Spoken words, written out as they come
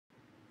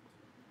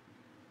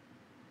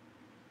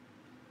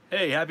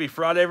Hey, happy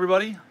Friday,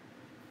 everybody.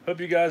 Hope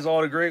you guys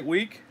all had a great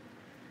week.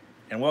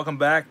 And welcome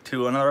back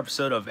to another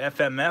episode of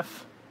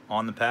FMF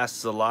on the Past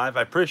is Alive.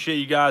 I appreciate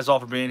you guys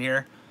all for being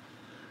here.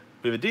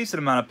 We have a decent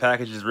amount of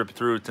packages to rip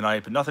through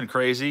tonight, but nothing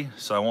crazy,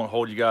 so I won't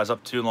hold you guys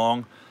up too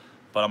long.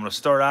 But I'm going to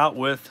start out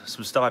with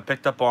some stuff I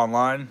picked up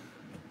online.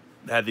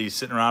 I had these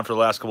sitting around for the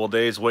last couple of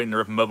days waiting to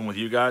rip them open with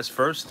you guys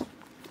first.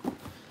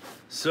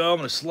 So I'm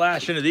going to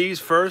slash into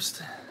these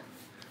first.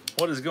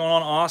 What is going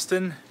on,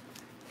 Austin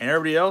and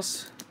everybody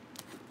else?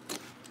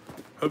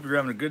 Hope you're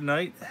having a good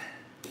night.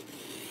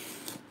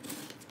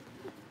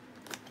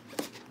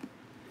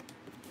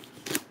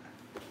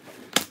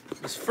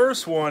 This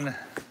first one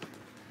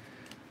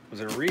was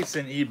a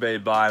recent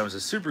eBay buy. It was a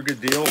super good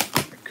deal.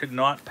 I could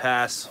not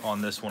pass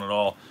on this one at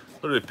all.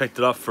 Literally picked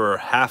it up for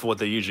half of what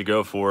they usually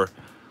go for.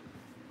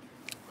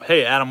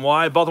 Hey, Adam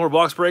Y, Baltimore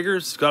Box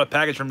Breakers, got a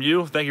package from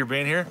you. Thank you for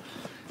being here.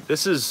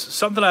 This is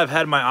something I've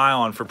had my eye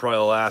on for probably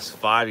the last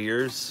 5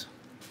 years.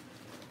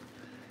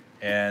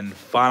 And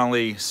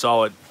finally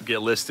saw it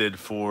get listed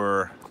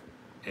for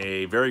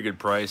a very good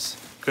price.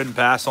 Couldn't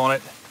pass on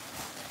it.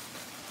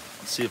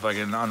 Let's see if I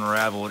can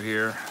unravel it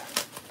here.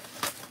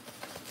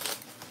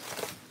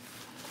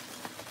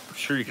 I'm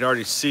sure you can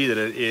already see that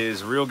it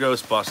is real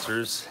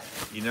Ghostbusters.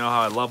 You know how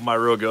I love my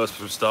real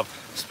Ghostbusters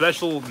stuff,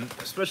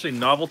 especially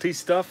novelty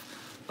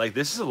stuff. Like,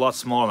 this is a lot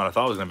smaller than I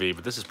thought it was gonna be,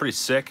 but this is pretty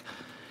sick.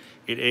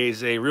 It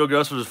is a real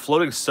Ghostbusters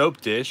floating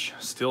soap dish,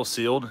 still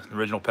sealed,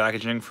 original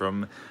packaging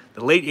from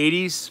the late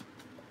 80s.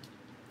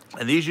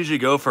 And these usually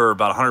go for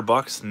about 100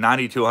 bucks,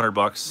 90 to 100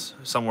 bucks,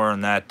 somewhere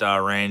in that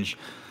range.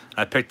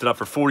 I picked it up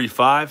for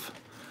 45.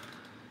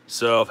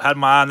 So I've had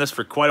my eye on this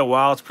for quite a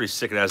while. It's pretty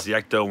sick. It has the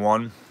Ecto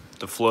one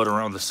to float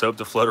around, the soap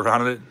to float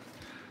around in it.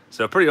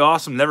 So pretty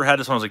awesome. Never had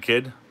this one as a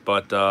kid,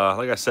 but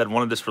like I said,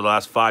 wanted this for the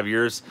last 5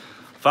 years.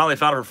 Finally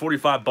found it for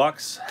 45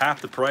 bucks,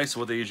 half the price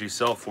of what they usually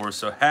sell for.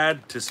 So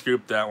had to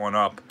scoop that one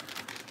up.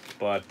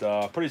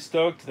 But pretty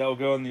stoked. That will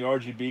go in the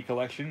RGB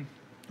collection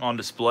on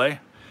display.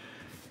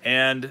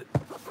 And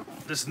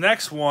this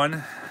next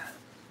one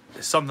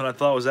is something I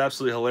thought was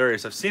absolutely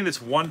hilarious. I've seen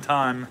this one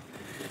time.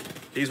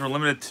 These were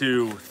limited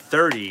to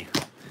 30,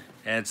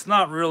 and it's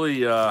not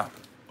really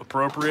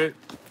appropriate,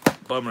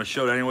 but I'm going to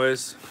show it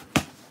anyways.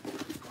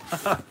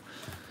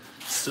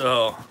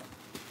 So,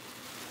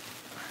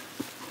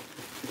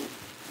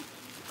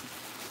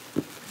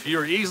 if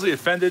you're easily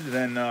offended,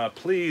 then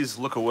please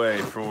look away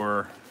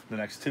for the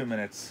next 2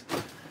 minutes.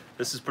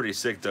 This is pretty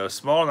sick, though.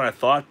 Smaller than I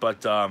thought,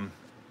 but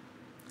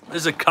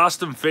this is a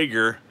custom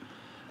figure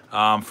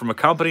from a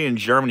company in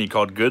Germany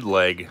called Good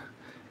Leg,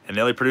 and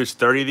they only produced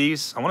 30 of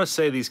these. I want to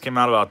say these came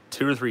out about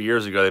 2 or 3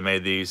 years ago. They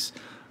made these.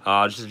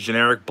 Just a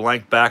generic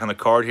blank back on the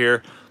card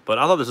here, but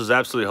I thought this was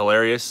absolutely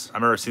hilarious. I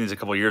remember seeing these a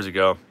couple years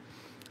ago,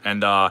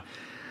 and the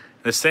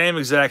same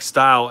exact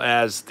style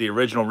as the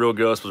original Real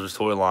Ghostbusters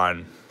toy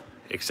line,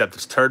 except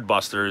it's Turd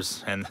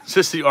Busters, and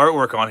just the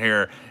artwork on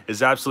here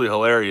is absolutely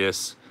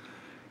hilarious.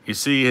 You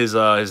see his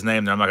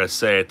name there. I'm not going to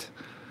say it.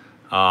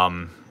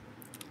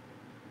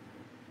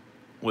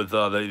 With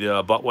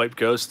the butt wipe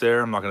ghost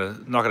there. I'm not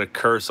gonna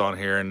curse on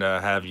here and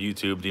have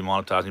YouTube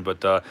demonetize me,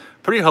 but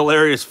pretty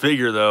hilarious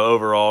figure though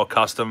overall.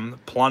 Custom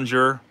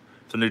plunger,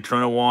 the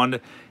neutrino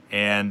wand,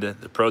 and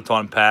the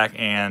proton pack,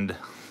 and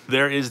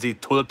there is the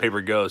toilet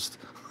paper ghost.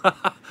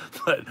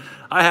 But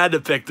I had to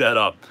pick that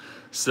up,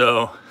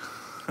 so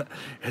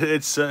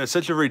it's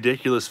such a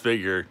ridiculous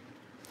figure.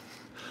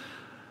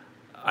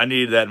 I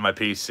needed that in my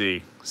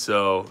PC,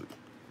 so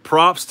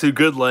props to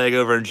Good Leg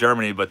over in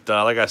Germany, but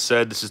like I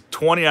said, this is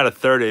 20 out of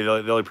 30. They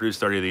only produce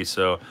 30 of these,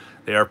 so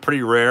they are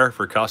pretty rare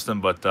for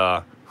custom,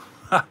 but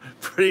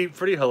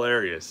pretty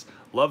hilarious.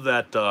 Love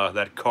that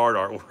that card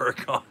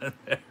artwork on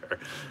there.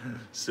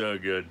 So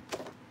good.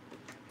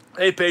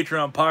 Hey,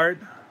 Patreon Pirate.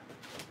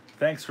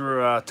 Thanks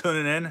for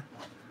tuning in,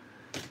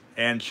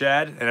 and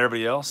Chad and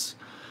everybody else.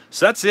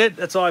 So that's it.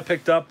 That's all I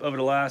picked up over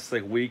the last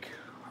week.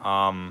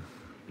 Now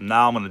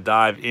I'm going to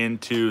dive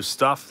into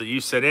stuff that you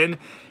sent in.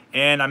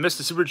 And I missed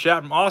a super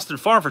chat from Austin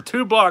Farm for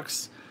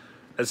 $2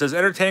 that says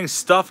entertaining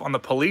stuff on the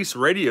police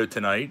radio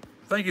tonight.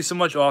 Thank you so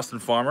much, Austin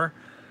Farmer.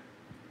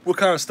 What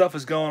kind of stuff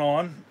is going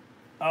on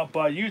out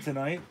by you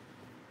tonight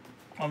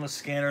on the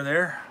scanner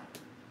there?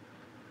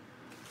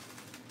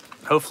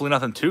 Hopefully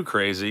nothing too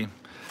crazy.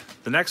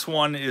 The next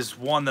one is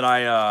one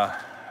that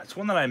it's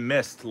one that I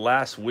missed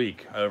last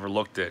week. I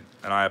overlooked it,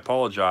 and I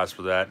apologize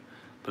for that.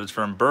 But it's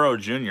from Burrow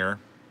Jr.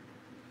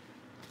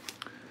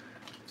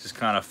 Just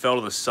kind of fell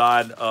to the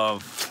side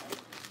of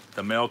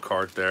the mail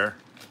cart there,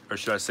 or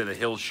should I say the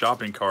Hills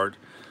shopping cart,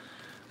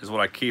 is what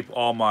I keep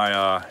all my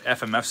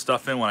FMF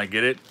stuff in when I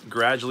get it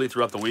gradually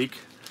throughout the week.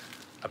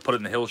 I put it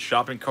in the Hills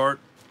shopping cart,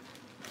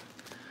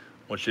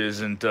 which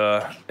isn't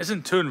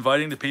too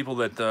inviting to people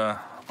that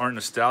aren't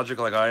nostalgic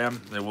like I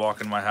am. They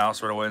walk in my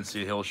house right away and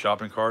see a Hills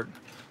shopping cart.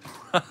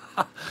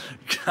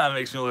 Kind of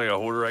makes me look like a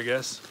hoarder, I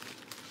guess.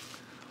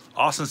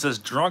 Austin says,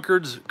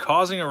 drunkards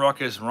causing a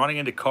ruckus, running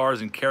into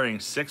cars and carrying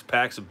 6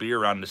 packs of beer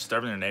around and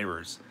disturbing their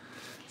neighbors.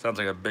 Sounds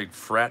like a big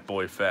frat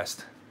boy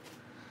fest.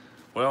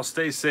 Well,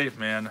 stay safe,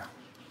 man.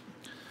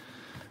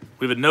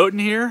 We have a note in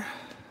here.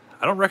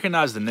 I don't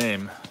recognize the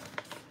name.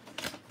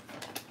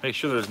 Make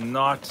sure there's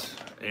not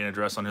an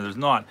address on here. There's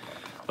not.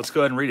 Let's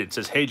go ahead and read it. It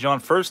says, "Hey, John,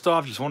 first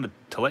off, just wanted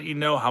to let you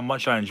know how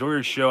much I enjoy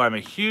your show. I'm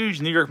a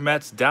huge New York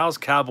Mets, Dallas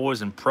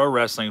Cowboys, and pro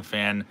wrestling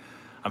fan.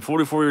 I'm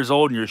 44 years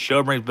old, and your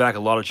show brings back a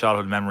lot of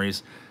childhood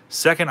memories.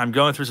 Second, I'm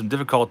going through some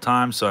difficult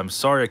times, so I'm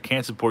sorry I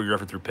can't support your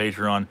effort through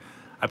Patreon.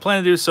 I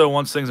plan to do so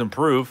once things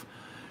improve.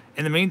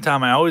 In the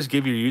meantime, I always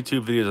give your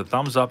YouTube videos a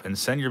thumbs up and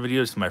send your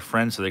videos to my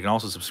friends so they can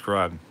also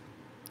subscribe."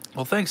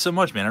 Well, thanks so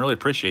much, man. I really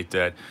appreciate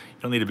that.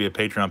 You don't need to be a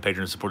Patreon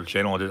patron to support the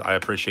channel. I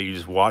appreciate you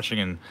just watching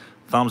and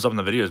thumbs up in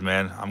the videos,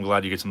 man. I'm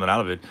glad you get something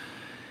out of it.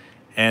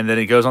 And then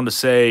he goes on to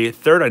say,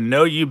 "Third, I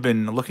know you've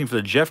been looking for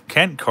the Jeff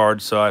Kent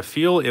card, so I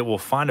feel it will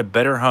find a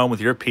better home with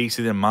your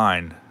PC than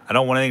mine. I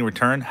don't want anything in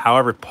return.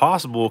 However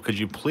possible, could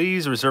you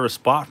please reserve a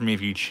spot for me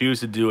if you choose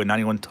to do a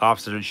 91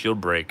 Topps Desert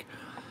Shield break?"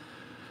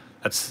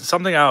 That's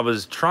something I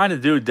was trying to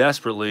do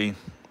desperately,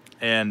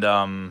 and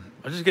I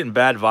was just getting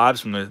bad vibes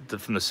from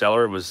the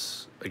seller. It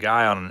was a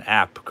guy on an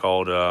app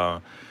called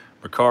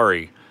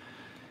Mercari.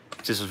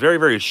 Just a very,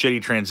 very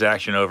shitty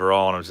transaction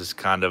overall, and I was just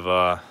kind of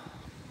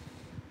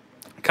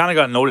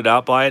got noted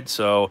out by it.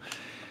 So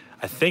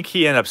I think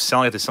he ended up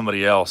selling it to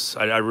somebody else.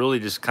 I really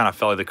just kind of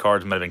felt like the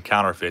cards might have been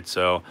counterfeit,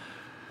 so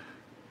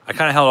I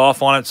kind of held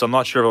off on it. So I'm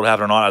not sure if it'll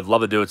happen or not. I'd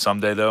love to do it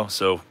someday though,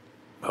 so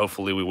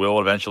hopefully we will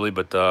eventually.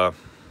 But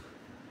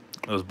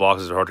those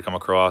boxes are hard to come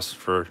across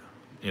for,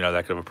 you know,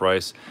 that good of a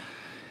price.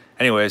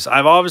 Anyways, I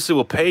obviously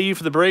will pay you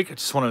for the break. I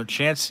just want a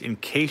chance in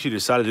case you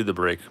decide to do the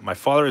break. My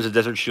father is a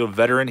Desert Shield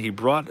veteran. He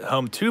brought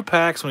home 2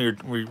 packs when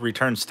we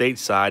returned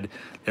stateside.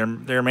 They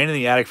remained in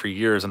the attic for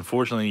years.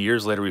 Unfortunately,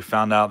 years later, we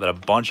found out that a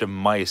bunch of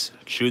mice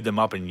chewed them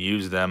up and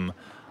used them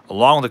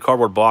along with the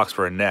cardboard box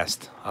for a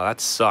nest. Oh,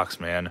 that sucks,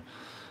 man.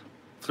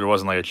 If there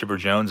wasn't like a Chipper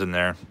Jones in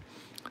there.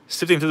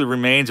 Sifting through the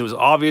remains, it was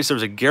obvious there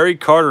was a Gary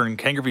Carter and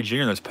Ken Griffey Jr.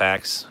 in those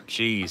packs.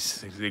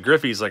 Jeez, the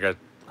Griffey's like a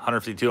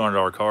 $150,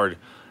 $200 card,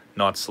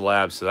 not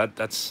slab, so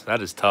that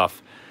is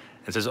tough.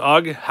 It says,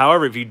 "Ugh,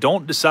 however, if you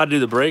don't decide to do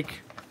the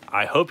break,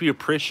 I hope you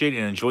appreciate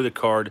and enjoy the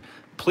card.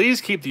 Please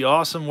keep the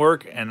awesome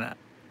work and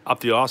I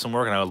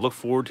will look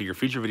forward to your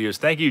future videos.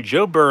 Thank you,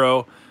 Joe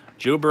Burrow,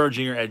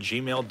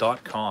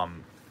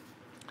 joeburrowjr@gmail.com."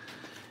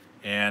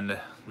 And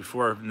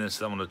before I open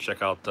this, I'm going to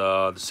check out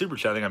the Super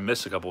Chat. I think I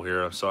missed a couple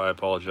here, so I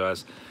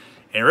apologize.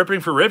 And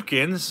Ripping for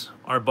Ripkins,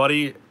 our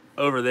buddy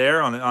over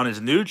there on his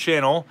new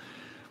channel,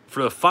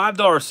 for the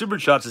 $5 Super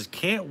Chat says,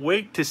 "Can't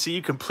wait to see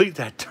you complete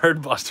that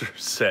Turd Buster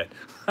set."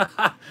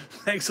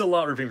 Thanks a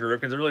lot, Ripping for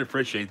Ripkins. I really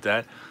appreciate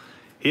that.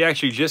 He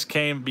actually just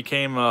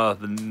became the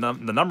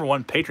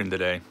 #1 patron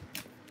today.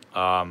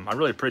 I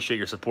really appreciate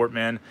your support,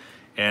 man.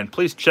 And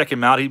please check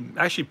him out. He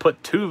actually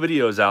put 2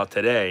 videos out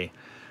today.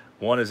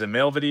 One is a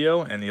mail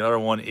video, and the other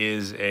one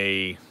is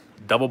a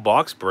double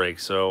box break.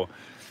 So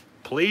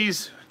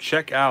please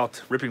check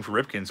out Ripping for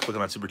Ripkins. Click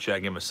on that Super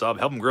Chat, give him a sub.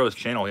 Help him grow his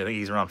channel. I think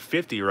he's around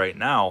 50 right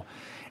now.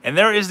 And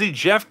there is the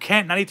Jeff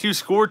Kent 92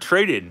 score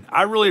traded.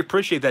 I really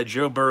appreciate that,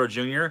 Joe Burrow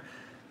Jr.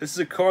 This is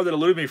a card that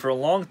eluded me for a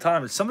long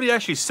time. And somebody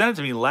actually sent it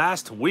to me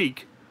last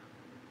week.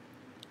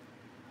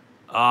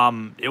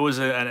 It was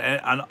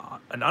an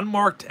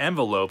unmarked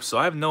envelope, so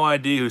I have no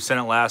idea who sent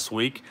it last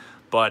week.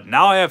 But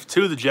now I have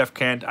 2 of the Jeff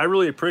Kent. I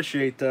really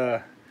appreciate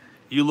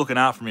you looking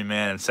out for me,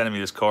 man, and sending me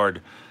this card.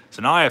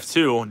 So now I have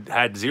 2.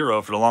 Had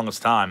 0 for the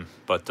longest time.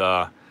 But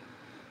I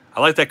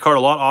like that card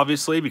a lot,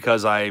 obviously,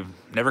 because I've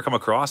never come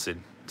across it.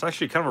 It's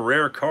actually kind of a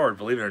rare card,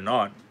 believe it or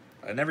not.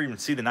 I never even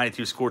see the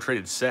 92 score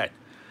traded set.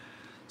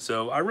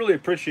 So I really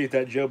appreciate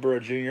that, Joe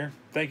Burrow Jr.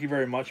 Thank you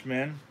very much,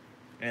 man.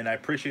 And I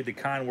appreciate the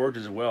kind words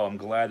as well. I'm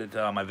glad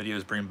that my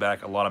videos bring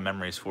back a lot of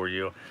memories for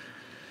you.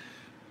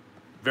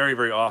 Very,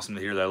 very awesome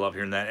to hear that. I love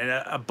hearing that. And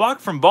a buck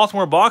from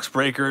Baltimore Box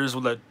Breakers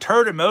with a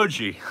turd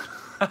emoji.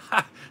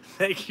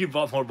 Thank you,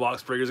 Baltimore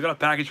Box Breakers. I got a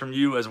package from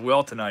you as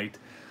well tonight.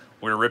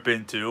 We're going to rip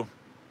into.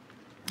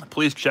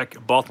 Please check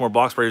Baltimore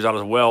Box Breakers out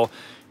as well.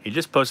 He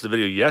just posted a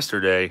video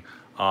yesterday.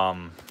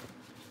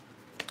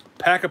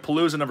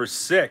 Pack-a-Palooza number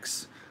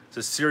 6. It's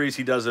a series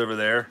he does over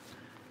there.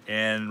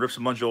 And rips a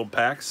bunch of old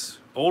packs.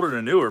 Older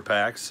than newer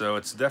packs. So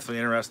it's definitely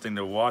interesting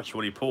to watch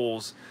what he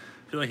pulls.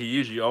 I feel like he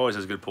usually always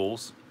has good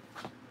pulls.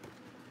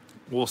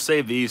 We'll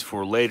save these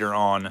for later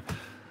on.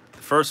 The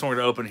first one we're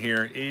going to open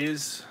here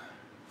is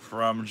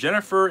from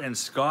Jennifer and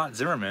Scott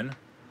Zimmerman.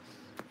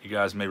 You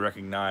guys may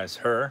recognize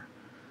her.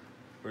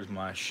 Where's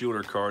my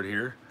Shielder card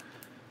here?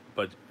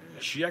 But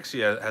she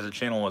actually has a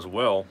channel as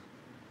well.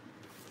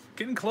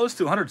 Getting close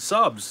to 100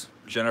 subs,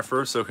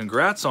 Jennifer, so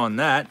congrats on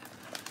that.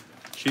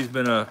 She's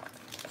been a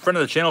friend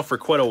of the channel for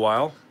quite a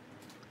while,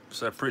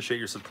 so I appreciate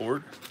your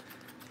support.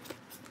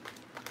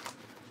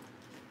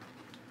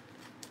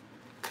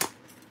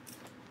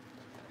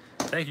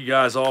 Thank you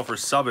guys all for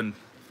subbing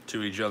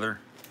to each other.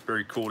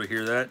 Very cool to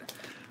hear that.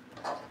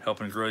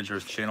 Helping grow each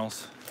other's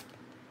channels.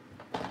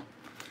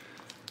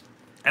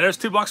 And there's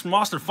 2 bucks from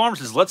Austin Farmer.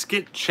 Says, "Let's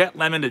get Chet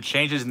Lemon to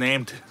change his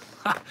name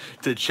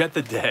to Chet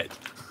the Dead."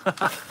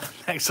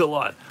 Thanks a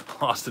lot,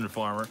 Austin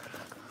Farmer.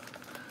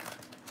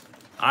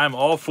 I'm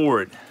all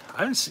for it.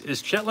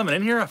 Is Chet Lemon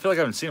in here? I feel like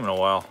I haven't seen him in a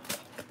while.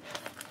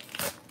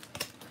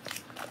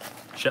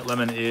 Chet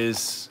Lemon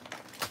is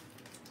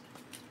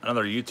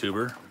another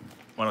YouTuber.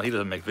 Well, he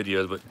doesn't make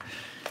videos, but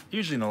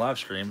usually in the live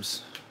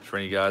streams, for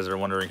any guys that are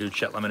wondering who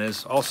Chet Lemon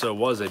is, also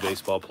was a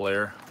baseball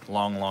player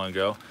long, long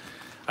ago.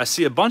 I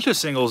see a bunch of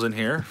singles in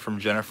here from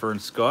Jennifer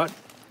and Scott.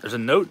 There's a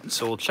note,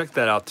 so we'll check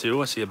that out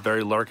too. I see a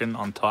Barry Larkin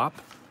on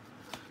top.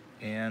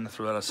 And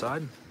throw that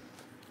aside.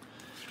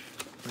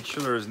 Make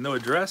sure there is no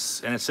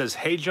address. And it says,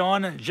 "Hey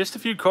John, just a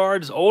few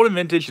cards, old and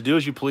vintage, do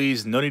as you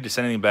please. No need to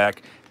send anything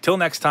back. Till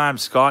next time,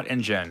 Scott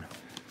and Jen."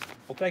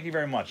 Well, thank you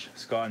very much,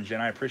 Scott and Jen.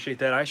 I appreciate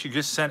that. I actually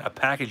just sent a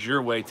package your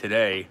way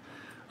today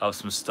of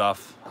some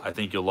stuff I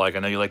think you'll like. I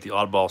know you like the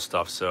oddball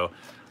stuff, so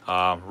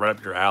right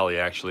up your alley,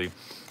 actually.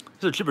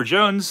 This is a Chipper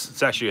Jones.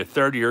 It's actually a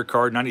third-year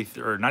card,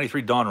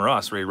 93 Don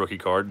Russ, rated rookie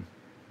card.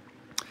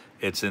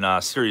 It's in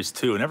Series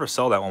 2. I never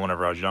saw that one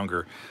whenever I was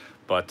younger,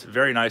 but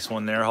very nice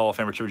one there, Hall of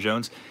Famer Chipper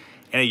Jones.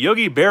 And a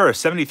Yogi Berra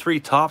 73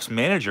 Topps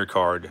manager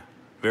card.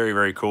 Very,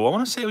 very cool. I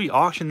want to say we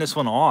auctioned this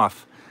one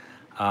off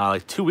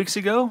like 2 weeks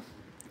ago.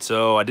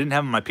 So I didn't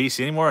have it on my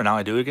PC anymore, and now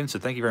I do again. So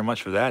thank you very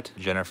much for that,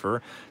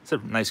 Jennifer. It's a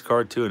nice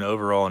card, too, and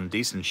overall in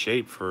decent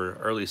shape for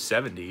early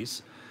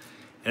 70s.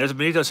 And there's a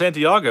Benito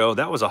Santiago.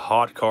 That was a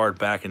hot card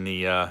back in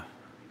the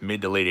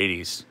mid to late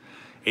 80s.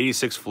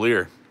 86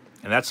 Fleer.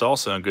 And that's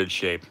also in good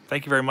shape.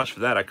 Thank you very much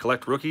for that. I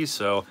collect rookies,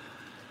 so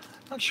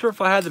not sure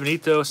if I had the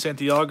Benito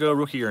Santiago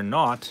rookie or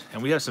not.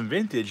 And we have some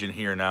vintage in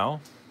here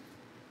now.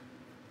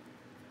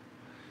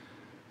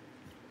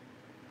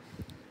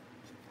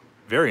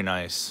 Very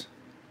nice.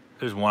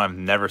 There's one I've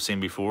never seen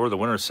before. The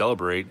Winners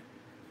Celebrate.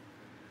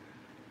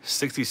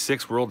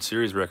 66 World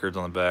Series records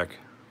on the back.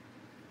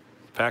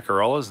 Pat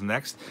Corolla's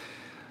next.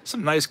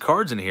 Some nice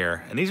cards in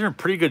here. And these are in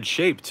pretty good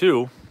shape,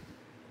 too,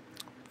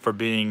 for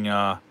being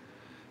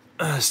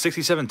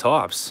 67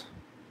 Topps.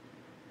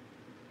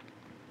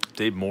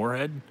 Dave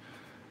Moorhead.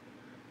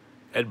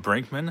 Ed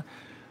Brinkman.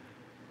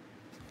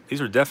 These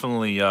are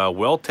definitely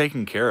well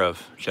taken care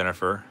of,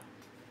 Jennifer.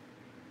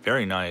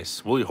 Very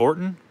nice. Willie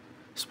Horton.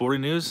 Sporting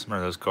News.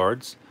 Remember those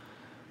cards.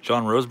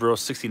 John Roseborough,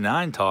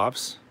 69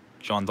 Topps.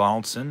 John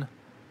Donaldson.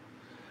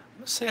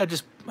 Let's say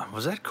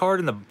was that card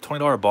in the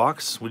 $20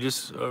 box we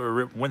just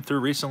went through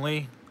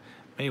recently?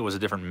 Maybe it was a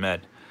different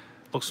Met.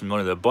 Looks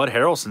familiar. The Bud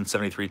Harrelson,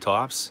 73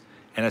 Topps.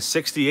 And a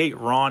 68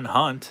 Ron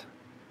Hunt.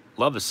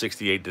 Love the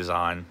 68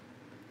 design.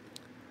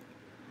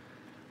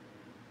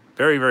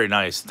 Very, very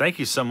nice. Thank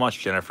you so much,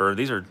 Jennifer.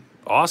 These are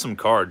awesome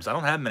cards. I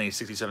don't have many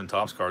 67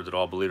 Topps cards at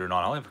all, believe it or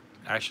not. I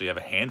actually have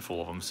a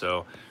handful of them,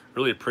 so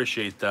really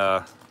appreciate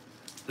that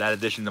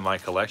addition to my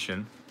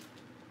collection.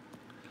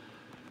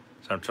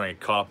 So I'm trying to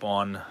get caught up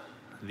on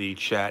the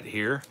chat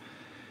here.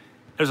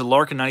 There's a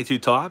Larkin 92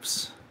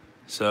 Topps.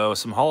 So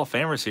some Hall of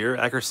Famers here.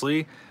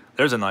 Eckersley.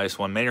 There's a nice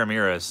one. Manny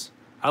Ramirez.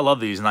 I love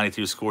these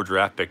 92 score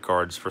draft pick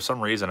cards. For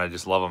some reason, I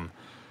just love them.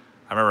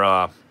 I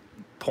remember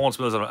pulling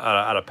some of those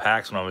out of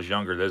packs when I was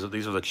younger.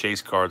 These were the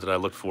chase cards that I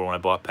looked for when I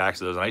bought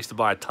packs of those. And I used to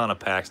buy a ton of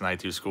packs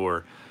 92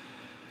 score.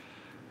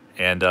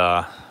 And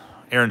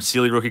Aaron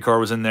Seeley rookie card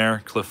was in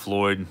there. Cliff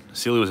Floyd.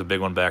 Seeley was a big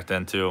one back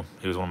then, too.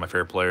 He was one of my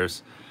favorite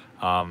players.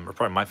 Or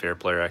probably my favorite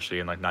player, actually,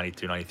 in like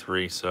 92,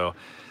 93. So,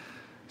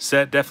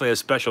 set definitely has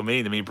special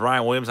meaning to me.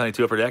 Brian Williams,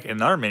 92 upper deck. And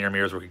another Manny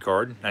Ramirez rookie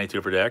card, 92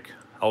 upper deck.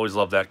 Always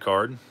loved that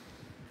card.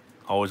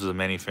 Always was a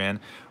Manny fan.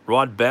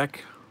 Rod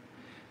Beck.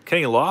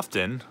 Kenny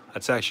Lofton.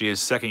 That's actually his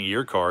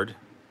second-year card.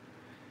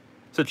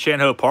 It's a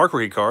Chan-Ho Park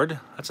rookie card.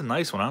 That's a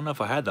nice one. I don't know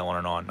if I had that one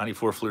or not.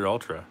 94 Fleer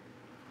Ultra.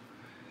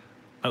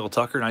 Michael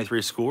Tucker,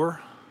 93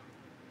 score.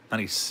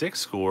 96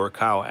 score.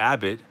 Kyle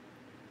Abbott.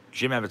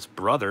 Jim Abbott's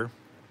brother.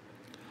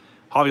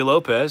 Javi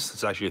Lopez.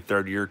 It's actually a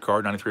third-year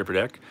card, 93 upper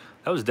deck.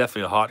 That was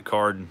definitely a hot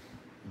card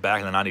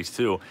back in the 90s,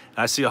 too. And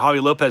I see a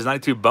Javi Lopez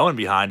 92 Bowman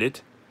behind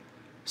it.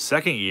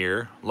 Second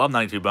year. Love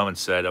 92 Bowman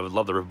set. I would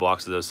love to rip a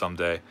box of those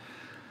someday.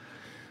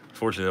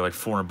 Unfortunately, they're like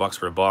 $400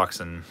 for a box,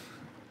 and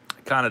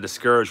kind of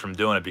discouraged from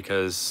doing it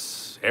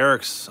because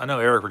I know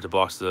Eric ripped a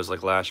box of those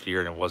like last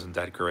year, and it wasn't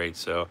that great.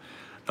 So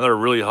another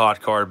really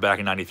hot card back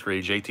in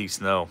 93, JT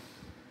Snow.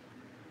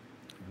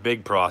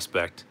 Big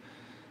prospect.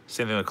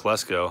 Same thing with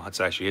Klesko.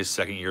 That's actually his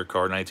second-year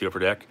card, 92 upper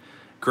deck.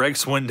 Greg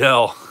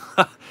Swindell.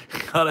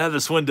 Gotta have the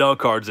Swindell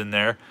cards in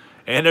there.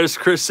 And there's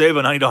Chris Sabo,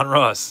 90 Don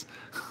Russ.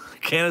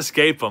 Can't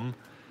escape them.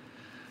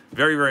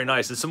 Very, very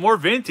nice. And some more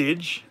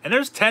vintage. And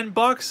there's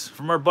 $10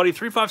 from our buddy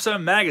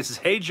 357 Mag. It says,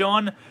 "Hey,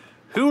 John,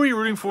 who are you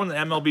rooting for in the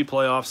MLB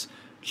playoffs?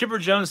 Chipper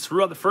Jones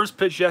threw out the first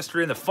pitch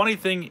yesterday, and the funny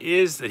thing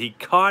is that he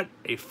caught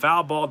a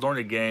foul ball during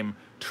the game.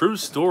 True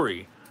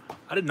story."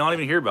 I did not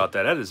even hear about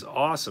that. That is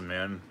awesome,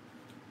 man.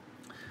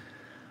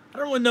 I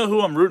don't really know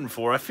who I'm rooting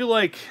for. I feel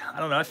like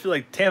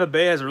Tampa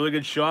Bay has a really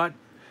good shot.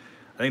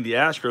 I think the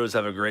Astros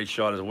have a great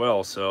shot as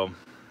well, so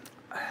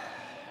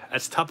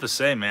that's tough to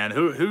say, man.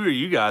 Who are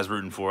you guys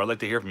rooting for? I'd like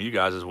to hear from you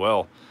guys as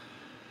well.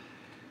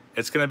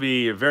 It's going to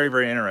be very,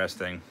 very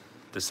interesting,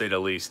 to say the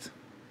least.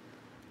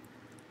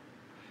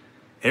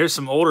 Here's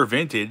some older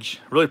vintage.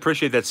 Really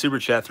appreciate that super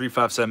chat,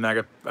 357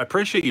 Mag. I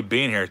appreciate you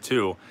being here,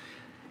 too.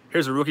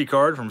 Here's a rookie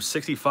card from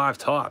 65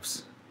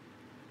 Tops.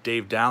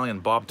 Dave Dowling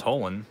and Bob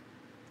Tolan.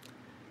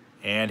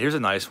 And here's a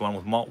nice one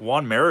with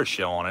Juan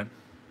Marichal on it.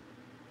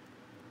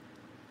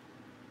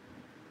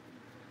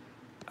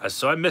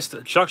 So I missed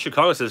it. Chuck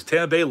Chicago says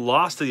Tampa Bay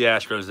lost to the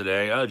Astros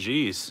today. Oh,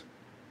 geez.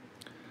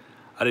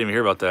 I didn't even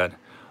hear about that.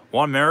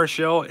 Juan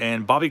Marichal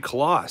and Bobby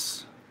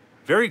Kloss.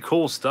 Very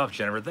cool stuff,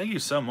 Jennifer. Thank you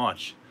so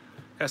much.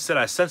 Like I said,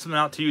 I sent something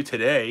out to you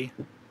today.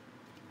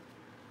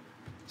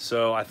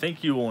 So I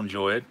think you will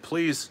enjoy it.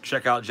 Please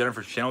check out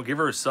Jennifer's channel. Give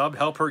her a sub.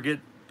 Help her get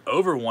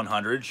over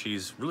 100.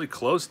 She's really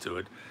close to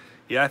it.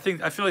 Yeah, I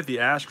feel like the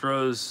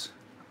Astros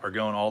are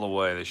going all the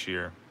way this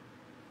year.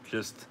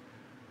 Just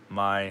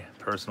my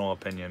personal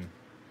opinion.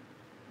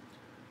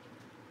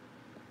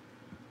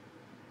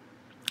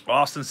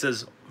 Austin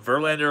says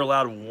Verlander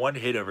allowed 1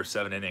 hit over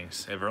 7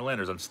 innings. Hey,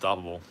 Verlander's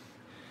unstoppable.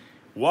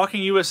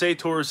 Walking USA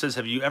Tour says,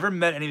 have you ever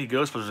met any of the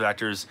Ghostbusters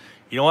actors?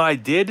 You know what I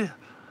did?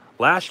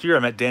 Last year I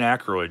met Dan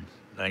Aykroyd,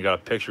 and I got a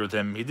picture with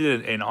him. He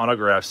did an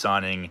autograph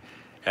signing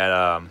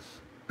at,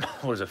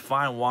 what is it,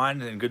 Fine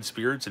Wine and Good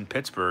Spirits in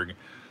Pittsburgh.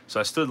 So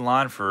I stood in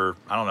line for,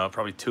 I don't know,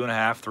 probably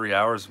 2.5, 3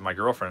 hours. My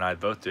girlfriend and I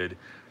both did,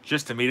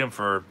 just to meet him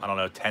for, I don't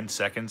know, 10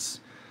 seconds.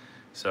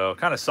 So it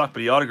kind of sucked,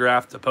 but he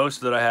autographed a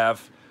poster that I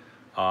have.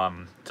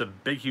 It's a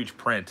big, huge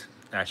print,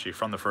 actually,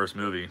 from the first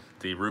movie,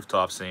 the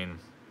rooftop scene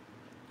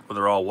where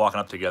they're all walking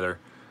up together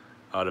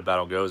to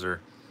Battle Gozer.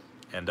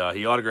 And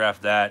he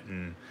autographed that,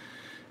 and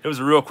it was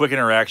a real quick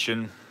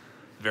interaction.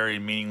 Very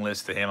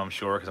meaningless to him, I'm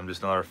sure, because I'm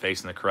just another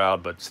face in the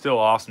crowd, but still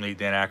awesome to meet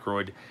Dan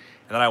Aykroyd.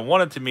 And then I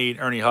wanted to meet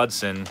Ernie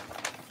Hudson.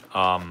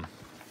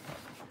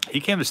 He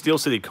came to Steel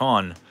City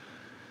Con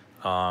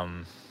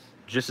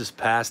just this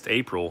past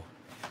April.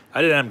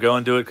 I didn't end up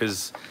going to it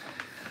because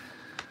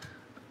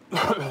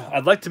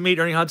I'd like to meet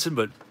Ernie Hudson,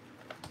 but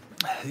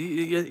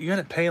you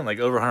end up paying like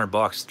over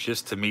 $100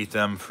 just to meet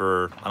them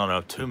for, I don't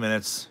know, 2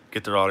 minutes,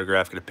 get their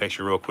autograph, get a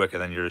picture real quick,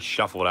 and then you're just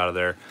shuffled out of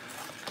there.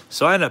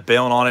 So I ended up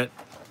bailing on it.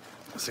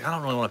 I was like, I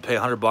don't really want to pay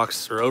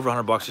 $100 or over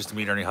 $100 just to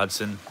meet Ernie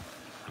Hudson.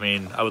 I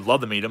mean, I would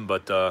love to meet him,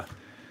 but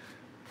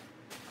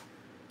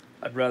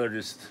I'd rather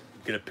just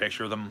get a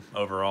picture of them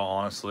overall,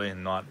 honestly,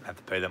 and not have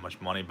to pay that much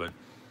money. But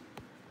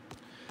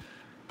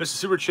Mr.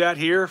 Super Chat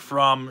here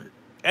from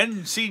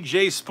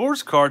NCJ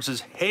Sports Cards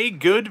says, hey,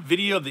 good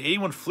video of the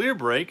 81 Fleer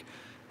break.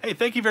 Hey,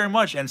 thank you very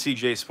much,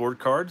 NCJ Sport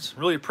Cards.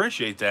 Really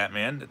appreciate that,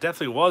 man. It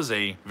definitely was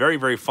a very,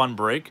 very fun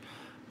break.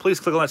 Please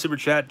click on that Super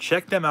Chat.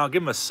 Check them out.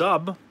 Give them a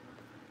sub.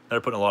 They're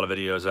putting a lot of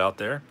videos out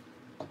there.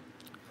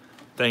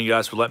 Thank you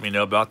guys for letting me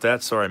know about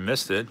that. Sorry I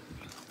missed it.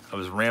 I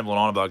was rambling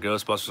on about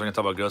Ghostbusters. I'm going to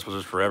talk about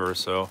Ghostbusters forever.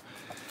 So,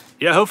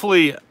 yeah,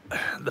 hopefully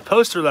the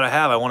poster that I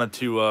have, I wanted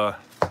to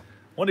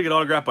get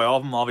autographed by all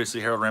of them. Obviously,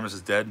 Harold Ramis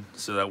is dead,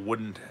 so that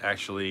wouldn't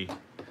actually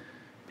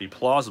be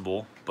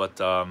plausible. But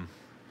I'd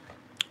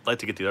like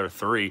to get the other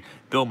 3.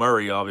 Bill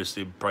Murray,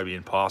 obviously, would probably be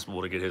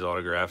impossible to get his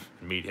autograph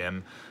and meet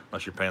him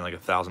unless you're paying like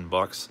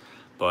 $1,000.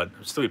 But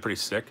it'd still be pretty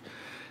sick.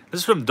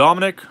 This is from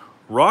Dominic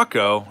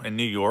Rocco in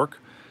New York.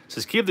 It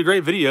says, keep the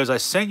great videos. I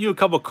sent you a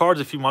couple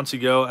cards a few months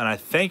ago, and I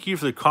thank you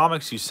for the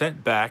comics you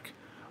sent back.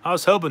 I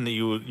was hoping that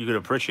you could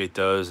appreciate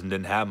those and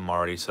didn't have them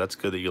already, so that's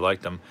good that you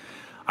liked them.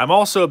 I'm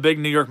also a big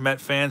New York Met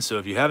fan, so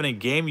if you have any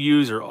game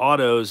used or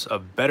autos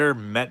of better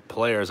Met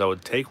players, I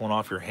would take one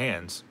off your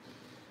hands.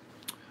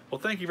 Well,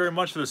 thank you very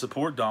much for the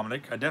support,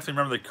 Dominic. I definitely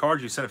remember the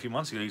cards you sent a few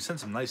months ago. You sent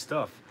some nice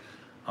stuff.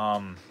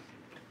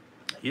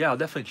 Yeah, I'll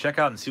definitely check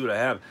out and see what I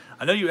have.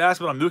 I know you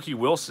asked about a Mookie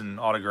Wilson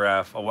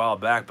autograph a while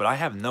back, but I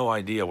have no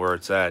idea where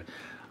it's at.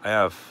 I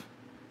have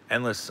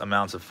endless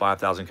amounts of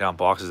 5,000 count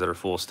boxes that are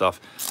full of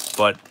stuff.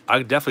 But I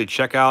could definitely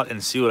check out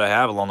and see what I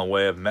have along the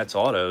way of Mets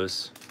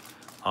autos.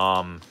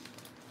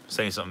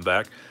 Saying something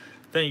back.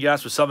 Thank you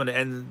guys for subbing to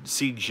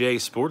NCJ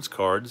Sports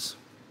Cards.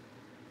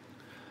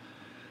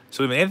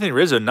 So we have an Anthony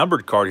Rizzo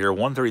numbered card here,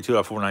 132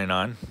 out of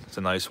 499. It's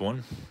a nice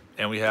one.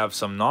 And we have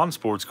some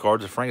non-sports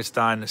cards, a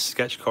Frankenstein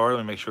sketch card.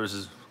 Let me make sure this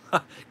is...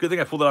 Good thing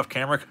I pulled it off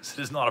camera because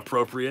it is not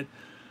appropriate.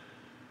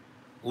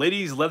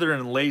 Ladies Leather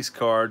and Lace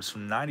cards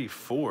from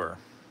 94.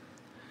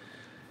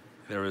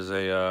 There was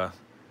a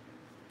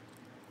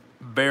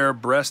bare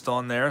breast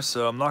on there,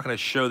 so I'm not going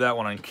to show that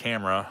one on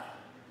camera.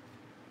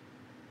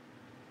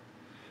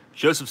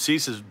 Joseph C.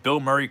 says,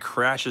 Bill Murray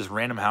crashes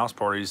random house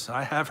parties.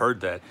 I have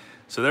heard that.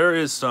 So there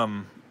is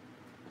some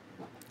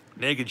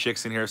naked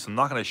chicks in here, so I'm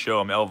not going to show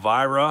them.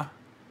 Elvira.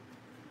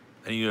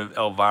 Any of you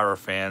Elvira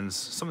fans?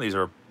 Some of these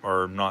are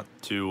not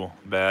too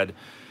bad.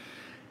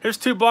 Here's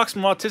 $2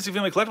 from Autistic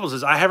Family Collectibles.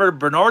 Says, I have a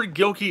Bernard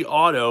Gilkey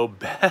auto.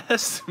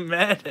 Best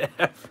Met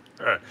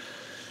ever.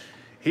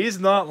 He's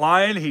not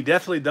lying. He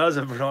definitely does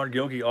have a Bernard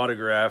Gilkey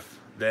autograph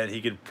that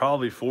he could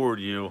probably forward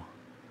you,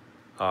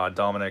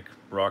 Dominic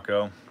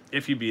Rocco,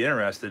 if you'd be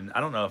interested. I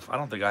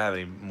don't think I have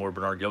any more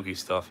Bernard Gilkey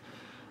stuff,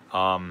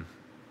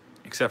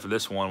 except for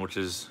this one, which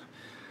is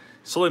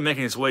slowly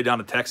making its way down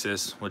to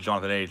Texas with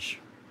Jonathan H.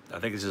 I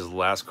think this is his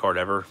last card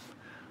ever,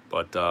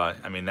 but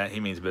I mean,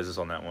 he means business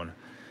on that one.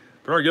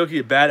 Bernard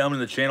Gilkey, a bad omen in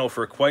the channel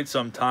for quite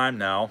some time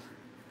now.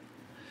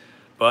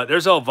 But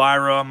there's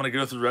Elvira. I'm going to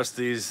go through the rest of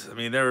these. I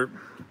mean,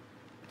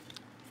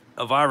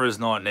 Elvira is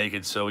not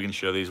naked, so we can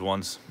show these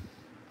ones.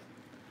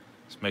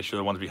 Let's make sure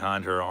the ones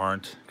behind her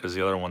aren't, because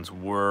the other ones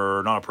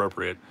were not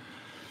appropriate.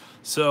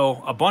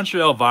 So, a bunch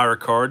of Elvira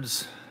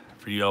cards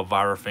for you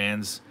Elvira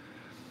fans.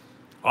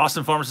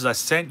 Austin Farmer says, I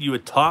sent you a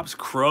Topps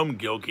Chrome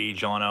Gilkey,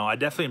 Jono. I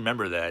definitely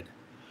remember that.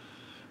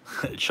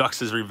 Chuck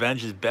says,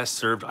 revenge is best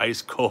served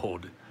ice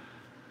cold.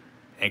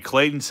 And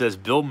Clayton says,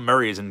 Bill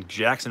Murray is in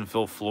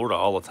Jacksonville, Florida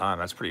all the time.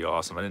 That's pretty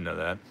awesome. I didn't know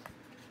that.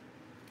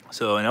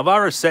 So, an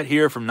Elvira set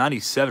here from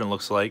 97,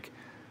 looks like.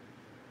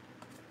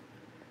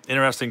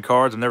 Interesting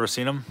cards. I've never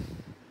seen them.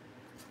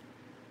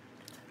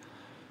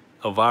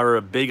 Elvira,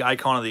 a big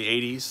icon of the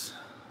 80s.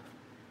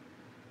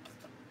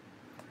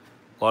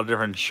 A lot of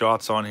different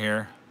shots on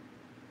here.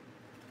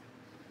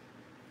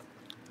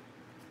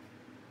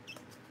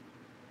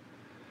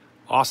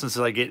 Austin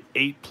says, I get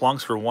 8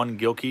 plunks for 1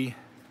 Gilkey.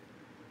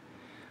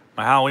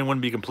 My Halloween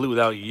wouldn't be complete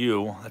without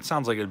you. That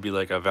sounds like it'd be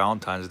like a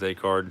Valentine's Day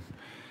card.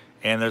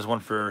 And there's one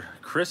for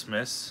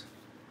Christmas.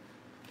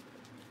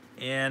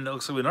 And it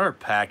looks like another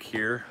pack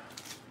here.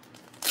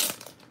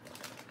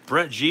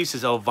 Brett G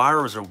says,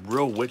 Elvira was a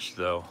real witch,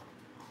 though.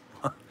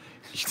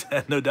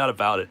 No doubt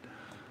about it.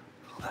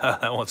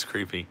 That one's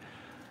creepy.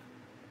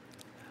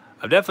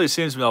 I've definitely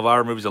seen some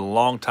Elvira movies a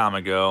long time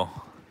ago.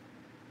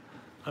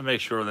 I'll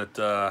make sure that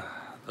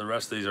the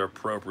rest of these are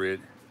appropriate.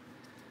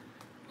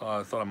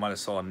 I thought I might have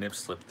saw a nip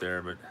slip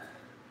there, but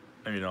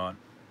maybe not.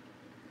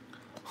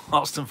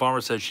 Austin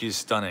Farmer says she's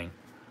stunning.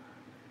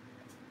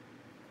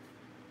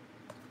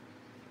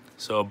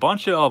 So a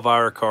bunch of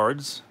Elvira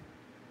cards.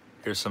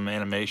 Here's some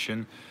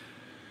animation.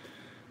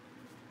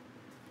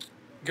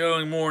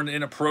 Going more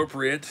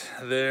inappropriate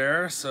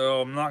there,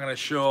 so I'm not going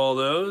to show all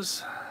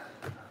those.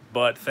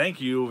 But thank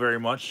you very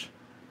much,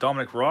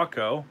 Dominic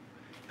Rocco.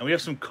 And we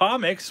have some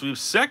comics. We have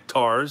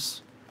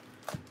Sectars.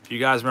 If you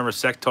guys remember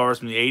Sectars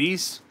from the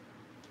 80s.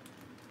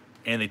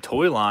 And the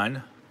toy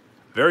line.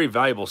 Very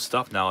valuable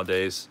stuff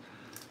nowadays.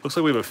 Looks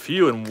like we have a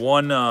few in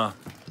one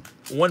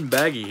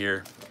baggie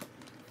here.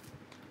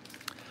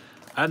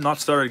 I have not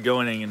started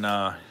going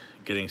and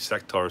getting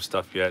Sectar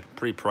stuff yet.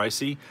 Pretty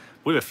pricey.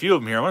 We have a few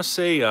of them here. I want to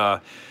say,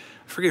 I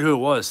forget who it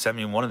was, sent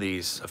me one of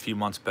these a few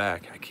months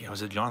back.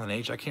 Was it Jonathan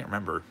H? I can't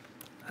remember.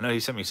 I know he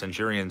sent me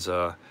Centurion's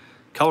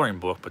coloring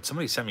book, but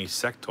somebody sent me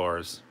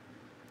Sectar's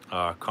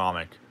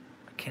comic.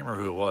 I can't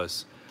remember who it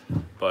was.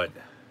 But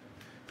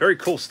very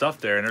cool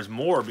stuff there. And there's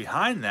more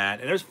behind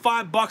that. And there's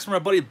 $5 from our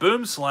buddy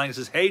Boomslang. It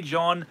says, hey,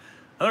 John,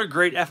 another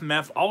great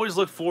FMF. Always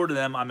look forward to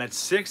them. I'm at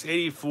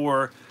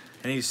 684,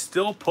 and he's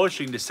still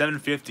pushing to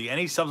 750.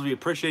 Any subs will be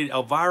appreciated.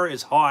 Elvira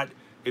is hot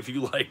if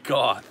you like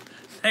God.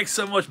 Thanks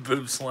so much,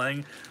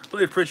 Boomslang.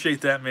 Really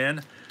appreciate that,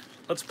 man.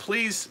 Let's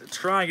please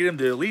try and get him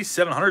to at least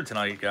 700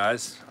 tonight,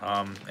 guys.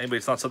 Anybody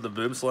that's not subbed to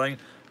Boomslang,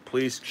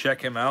 please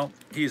check him out.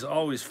 He's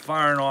always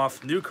firing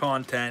off new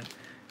content,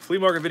 flea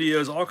market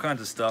videos, all kinds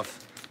of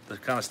stuff. The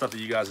kind of stuff that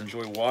you guys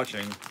enjoy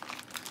watching.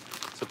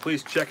 So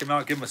please check him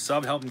out, give him a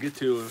sub, help him get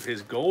to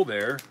his goal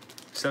there,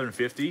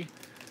 750.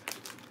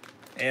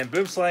 And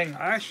Boomslang,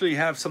 I actually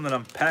have something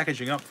I'm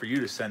packaging up for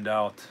you to send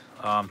out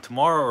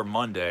tomorrow or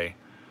Monday.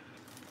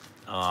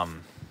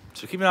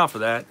 So keep an eye out for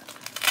that,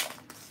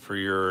 for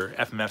your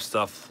FMF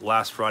stuff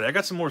last Friday. I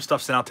got some more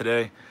stuff sent out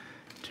today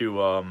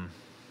to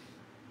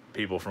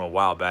people from a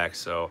while back,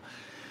 so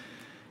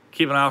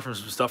keep an eye out for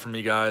some stuff from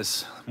you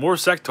guys. More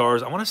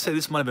Sectars. I want to say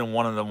this might have been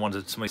one of the ones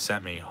that somebody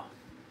sent me.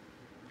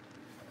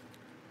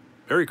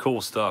 Very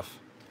cool stuff.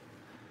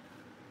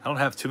 I don't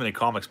have too many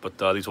comics, but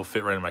these will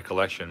fit right in my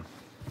collection.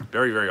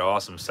 Very, very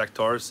awesome.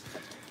 Sectars.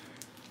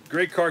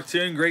 Great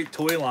cartoon, great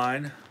toy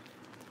line.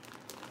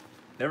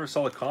 Never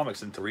saw the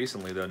comics until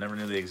recently, though. Never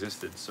knew they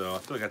existed. So I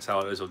feel like that's how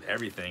it is with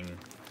everything.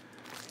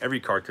 Every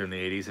cartoon in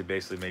the 80s they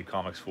basically made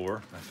comics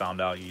for. I found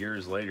out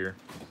years later.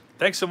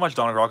 Thanks so much,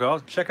 Donna Rocco.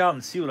 I'll check out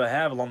and see what I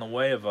have along the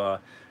way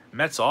of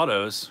Mets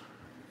autos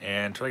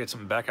and try to get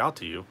something back out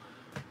to you.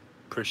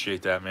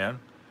 Appreciate that, man.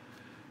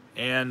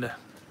 And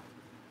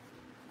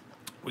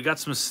we got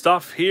some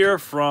stuff here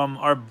from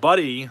our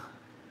buddy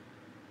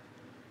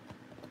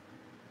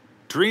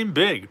Dream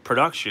Big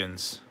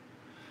Productions.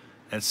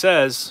 And it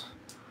says,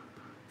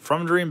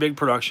 from Dream Big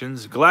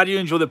Productions, glad you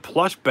enjoy the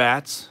plush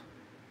bats,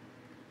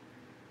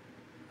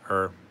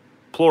 or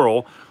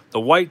plural, the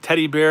white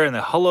teddy bear, and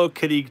the Hello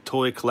Kitty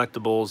toy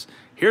collectibles.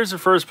 Here's the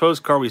first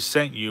postcard we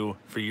sent you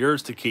for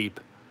yours to keep.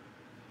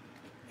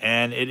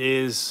 And it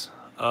is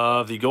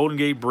of the Golden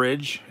Gate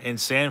Bridge in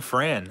San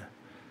Fran.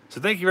 So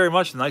thank you very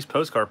much. Nice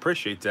postcard.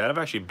 Appreciate that. I've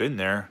actually been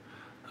there.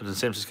 I was in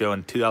San Francisco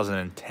in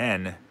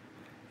 2010.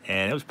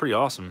 And it was pretty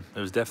awesome. It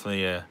was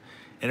definitely an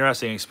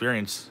interesting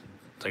experience.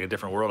 It's like a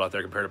different world out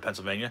there compared to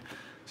Pennsylvania.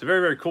 So very,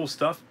 very cool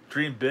stuff.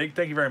 Dream Big,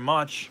 thank you very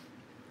much.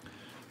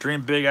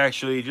 Dream Big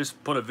actually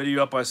just put a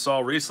video up I saw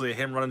recently of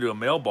him running to a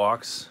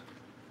mailbox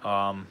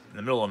in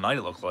the middle of the night,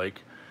 it looked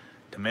like,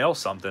 to mail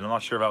something. I'm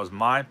not sure if that was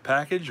my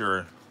package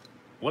or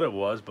what it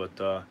was,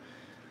 but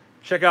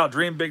check out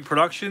Dream Big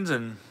Productions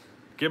and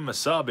give him a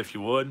sub if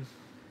you would.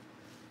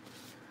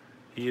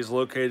 He is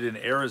located in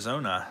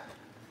Arizona.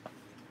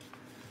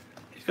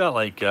 He's got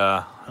like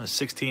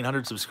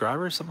 1,600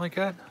 subscribers, something like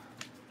that.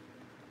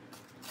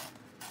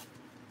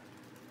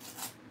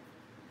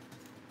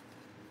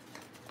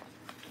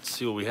 Let's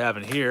see what we have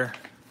in here.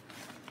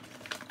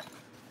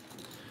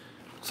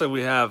 Looks like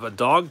we have a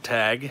dog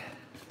tag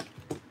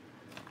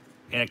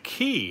and a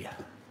key.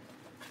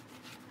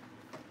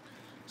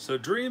 So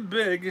Dream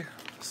Big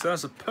sent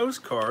us a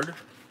postcard.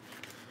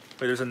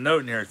 Wait, there's a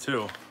note in here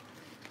too.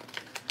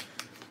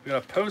 We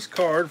got a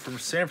postcard from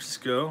San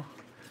Francisco.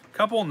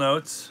 Couple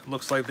notes.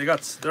 Looks like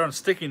they're on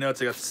sticky notes.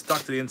 They got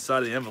stuck to the inside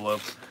of the envelope.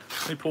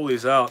 Let me pull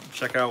these out and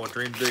check out what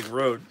Dream Big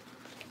wrote.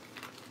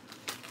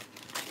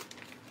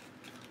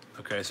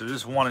 Okay, so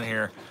there's just one in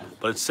here,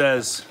 but it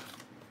says,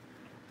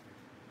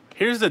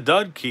 "Here's the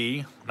dud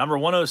key, number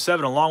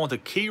 107, along with a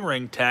key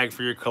ring tag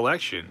for your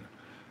collection."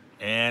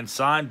 And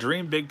signed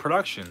Dream Big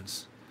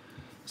Productions.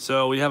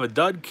 So we have a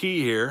dud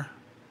key here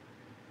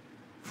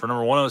for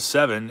number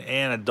 107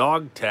 and a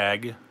dog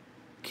tag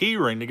key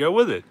ring to go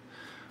with it.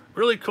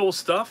 Really cool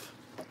stuff.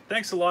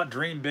 Thanks a lot,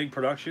 Dream Big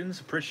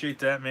Productions. Appreciate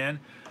that, man.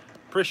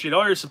 Appreciate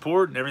all your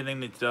support and everything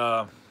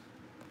that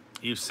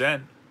you've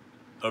sent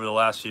over the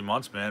last few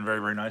months, man. Very,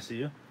 very nice of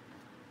you.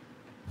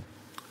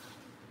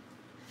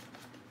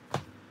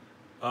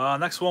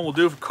 Next one we'll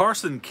do for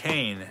Carson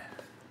Kane.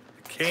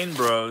 The Kane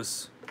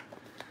Bros.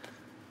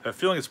 I have a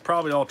feeling it's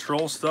probably all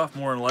troll stuff,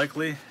 more than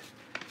likely.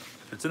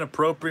 If it's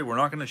inappropriate, we're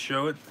not going to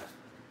show it.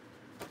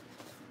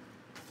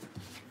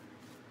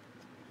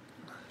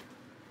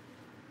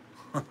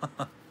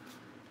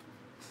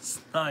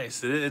 It's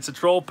nice. It's a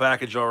troll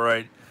package, all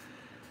right.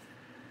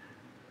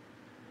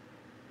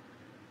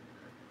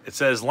 It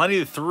says Lenny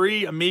the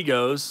Three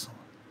Amigos,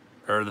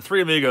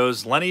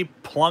 Lenny,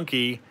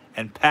 Plunky,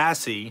 and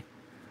Passy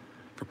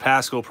for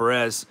Pascal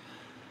Perez.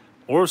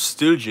 Or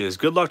Stooges.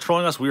 Good luck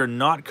trolling us. We are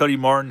not Cody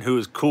Martin, who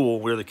is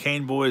cool. We are the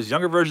Kane Boys,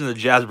 younger version of the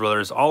Jabs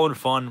Brothers, all in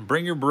fun.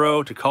 Bring your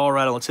bro to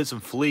Colorado. Let's hit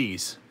some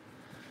fleas.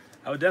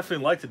 I would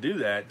definitely like to do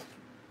that.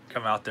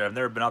 Come out there. I've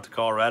never been out to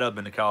Colorado. I've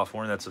been to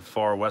California. That's as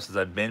far west as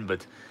I've been,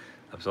 but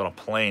I was on a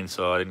plane,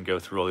 so I didn't go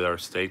through all the other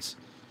states.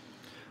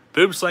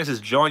 Boob Slang says,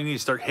 "John, you need to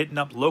start hitting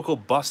up local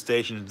bus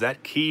stations.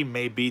 That key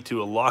may be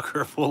to a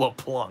locker full of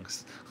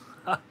plunks."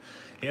 Yeah,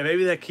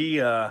 maybe that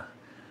key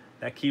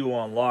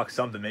will unlock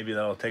something. Maybe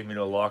that'll take me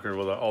to a locker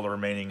where all the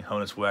remaining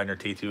Honus Wagner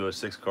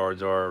T206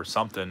 cards are, or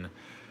something,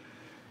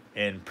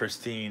 in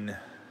pristine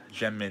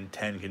Gem Mint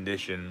 10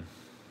 condition.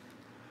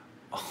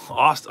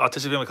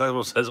 Autistic Family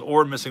Collectible says,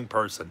 "Or missing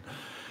person."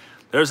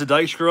 There's a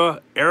Dijkstra,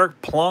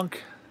 Eric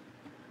Plunk,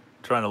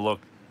 trying to look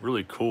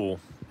really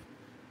cool.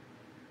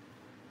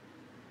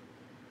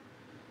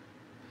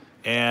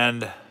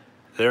 And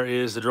there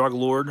is the Drug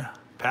Lord,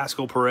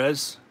 Pascal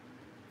Perez.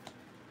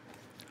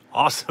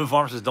 Austin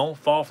Farm says, "Don't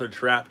fall for the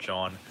trap,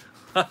 John."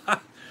 The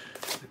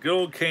good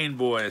old Kane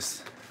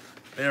Boys.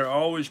 They are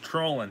always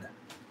trolling.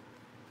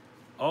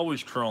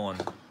 Always trolling.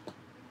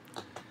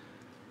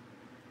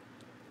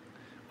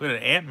 We got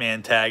an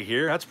Ant-Man tag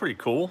here. That's pretty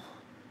cool.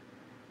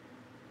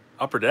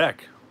 Upper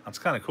Deck. That's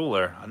kind of cool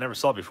there. I never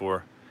saw it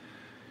before.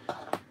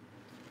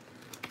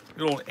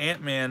 Good old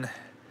Ant-Man.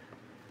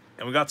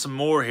 And we got some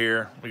more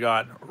here. We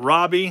got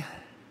Robbie,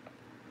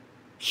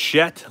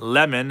 Chet,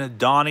 Lemon,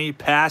 Donnie,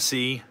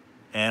 Passy,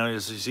 and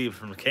as you see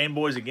from the Kane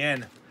Boys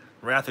again,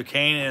 Wrath of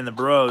Kane and the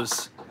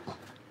Bros.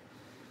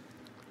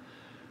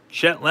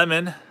 Chet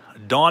Lemon,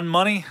 Dawn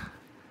Money.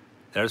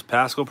 There's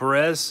Pascal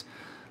Perez.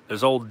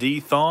 There's old D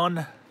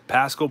Thon,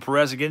 Pascal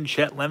Perez again,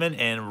 Chet Lemon,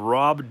 and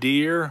Rob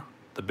Deere,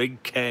 the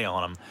big K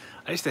on him.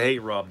 I used to hate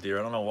Rob Deere.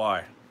 I don't know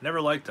why. Never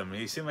liked him.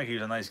 He seemed like he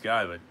was a nice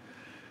guy, but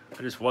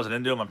I just wasn't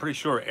into him. I'm pretty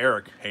sure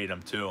Eric hated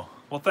him too.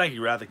 Well, thank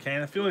you, Wrath of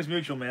Kane. The feeling's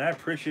mutual, man. I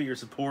appreciate your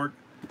support.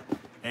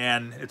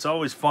 And it's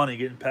always funny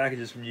getting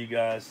packages from you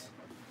guys.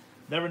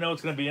 Never know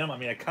what's going to be in them. I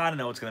mean, I kind of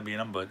know what's going to be in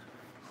them, but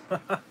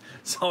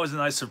it's always a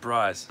nice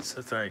surprise.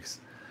 So thanks.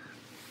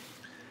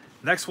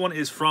 Next one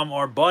is from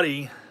our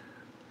buddy,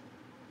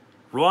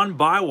 Ron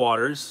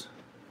Bywaters,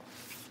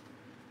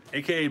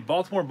 a.k.a.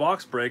 Baltimore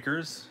Box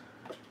Breakers.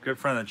 Good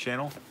friend of the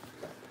channel.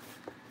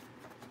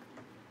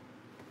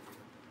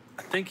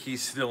 I think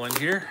he's still in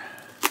here.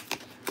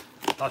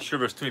 Not sure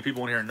if there's too many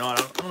people in here or not.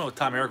 I don't know what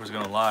time Eric was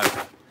going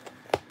live.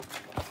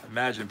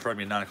 Imagine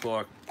probably 9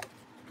 o'clock.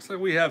 Looks like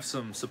we have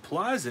some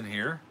supplies in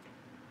here.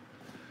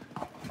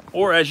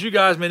 Or as you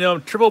guys may know,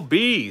 Triple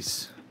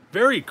Bs.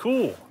 Very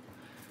cool.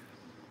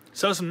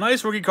 So some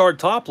nice rookie card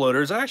top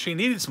loaders. I actually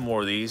needed some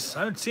more of these. I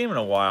haven't seen them in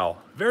a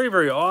while. Very,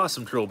 very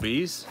awesome Triple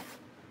Bs.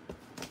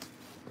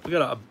 We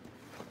got a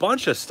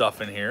bunch of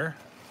stuff in here.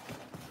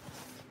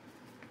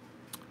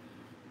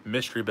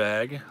 Mystery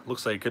bag.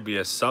 Looks like it could be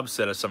a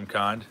subset of some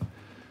kind.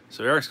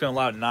 So Eric's going to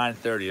allow at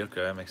 9:30.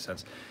 Okay, that makes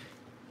sense.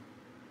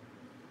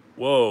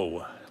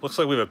 Whoa. Looks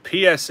like we have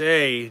a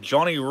PSA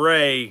Johnny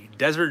Ray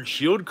Desert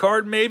Shield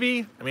card,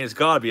 maybe? I mean, it's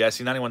got to be. I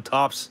see 91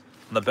 tops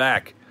on the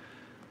back.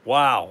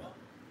 Wow.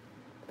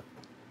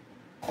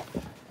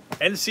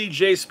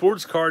 NCJ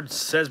Sports Card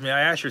says, "May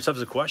I ask yourself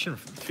a question?"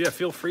 Yeah,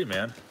 feel free,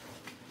 man.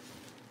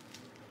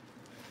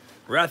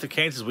 Wrath of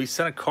Kane says, "We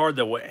sent a card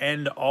that will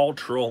end all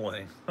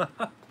trolling."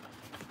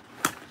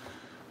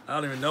 I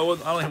don't even know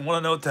what, I don't even want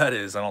to know what that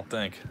is, I don't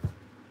think.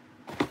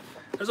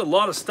 There's a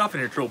lot of stuff in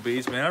here, Triple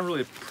B's, man. I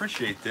really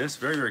appreciate this.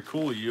 Very, very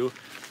cool of you.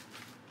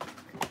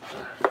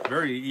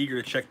 Very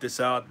eager to check this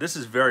out. This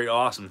is very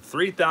awesome.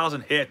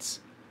 3,000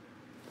 hits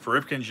for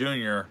Ripken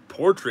Jr.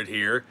 portrait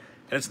here.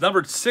 And it's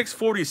numbered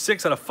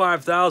 646 out of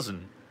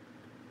 5,000.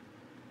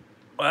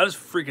 Wow, that is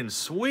freaking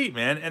sweet,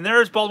 man. And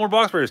there's Baltimore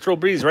Box Breakers, Triple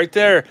B's right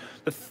there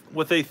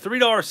with a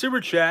 $3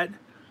 super chat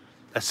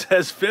that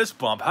says fist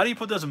bump. How do you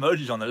put those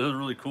emojis on there? Those are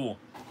really cool.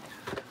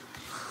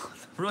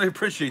 Really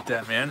appreciate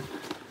that, man.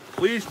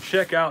 Please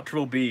check out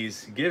Triple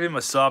B's. Give him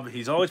a sub.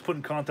 He's always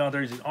putting content out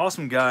there. He's an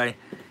awesome guy.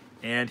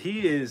 And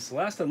he is,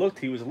 last I looked,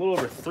 he was a little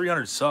over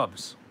 300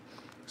 subs.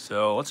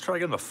 So let's try to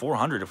get him to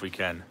 400 if we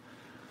can.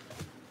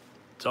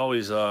 It's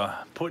always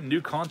putting new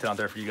content out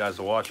there for you guys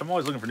to watch. I'm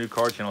always looking for new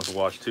card channels to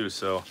watch too.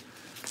 So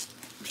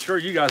I'm sure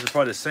you guys are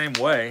probably the same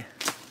way.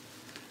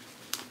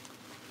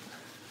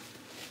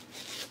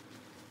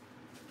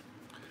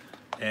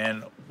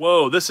 And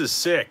whoa, this is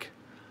sick.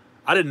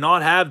 I did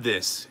not have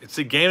this. It's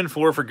a Game &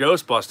 for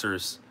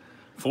Ghostbusters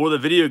for the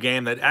video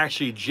game that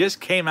actually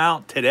just came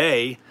out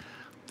today.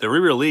 The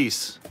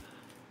re-release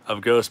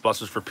of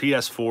Ghostbusters for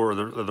PS4, or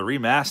the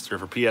remaster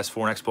for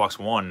PS4 and Xbox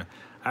One.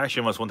 I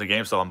actually almost went to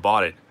GameStop and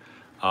bought it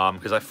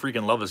because I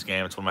freaking love this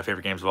game. It's one of my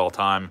favorite games of all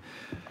time.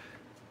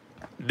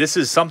 This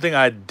is something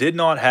I did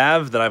not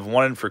have that I've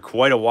wanted for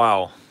quite a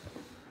while.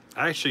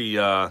 I actually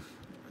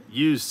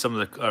used some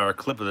of the a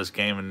clip of this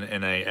game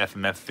in a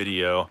FMF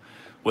video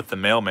with the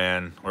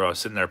mailman where I was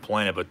sitting there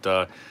playing it.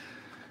 But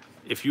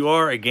if you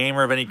are a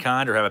gamer of any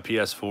kind or have a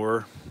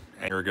PS4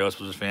 and you're a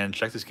Ghostbusters fan,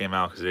 check this game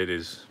out because it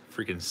is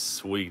freaking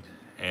sweet.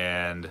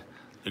 And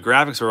the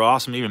graphics are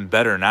awesome, even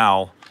better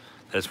now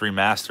that it's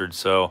remastered.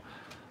 So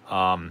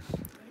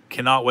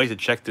cannot wait to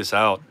check this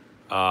out.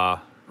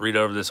 Read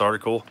over this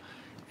article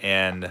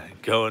and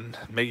go and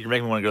you're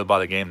making me want to go buy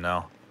the game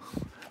now.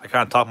 I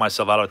kind of talked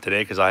myself out of it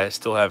today because I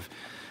still have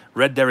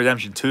Red Dead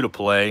Redemption 2 to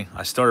play.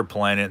 I started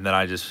playing it and then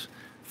I just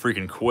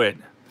freaking quit.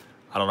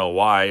 I don't know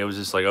why. It was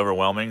just like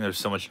overwhelming. There's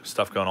so much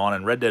stuff going on.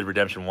 And Red Dead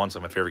Redemption 1's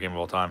like my favorite game of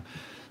all time.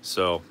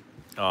 So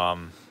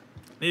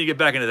need to get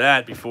back into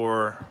that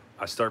before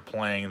I start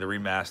playing the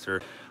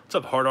remaster. What's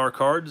up, Hard R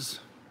Cards?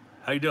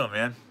 How you doing,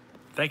 man?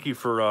 Thank you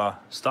for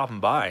stopping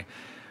by.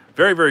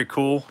 Very, very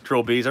cool,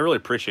 Triple B's. I really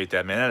appreciate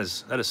that, man.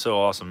 That is so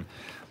awesome.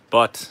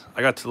 But I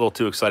got a little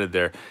too excited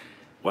there.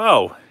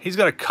 Whoa, he's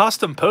got a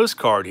custom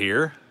postcard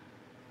here.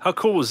 How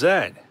cool was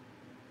that?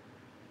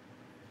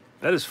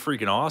 That is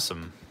freaking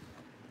awesome.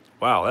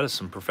 Wow, that is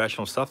some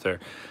professional stuff there.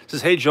 It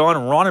says, hey,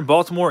 John, Ron in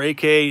Baltimore,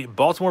 a.k.a.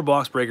 Baltimore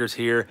Box Breakers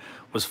here,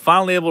 was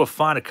finally able to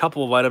find a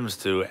couple of items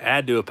to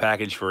add to a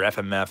package for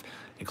FMF,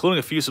 including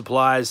a few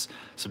supplies,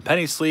 some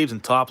penny sleeves,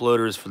 and top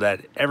loaders for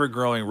that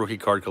ever-growing rookie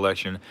card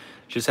collection.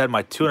 Just had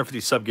my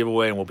 250 sub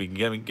giveaway, and we'll be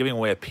giving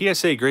away a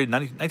PSA graded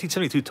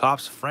 1972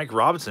 Topps Frank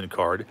Robinson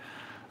card.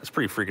 That's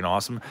pretty freaking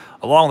awesome.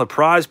 Along with a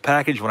prize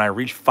package when I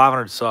reach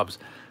 500 subs.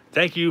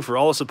 Thank you for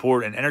all the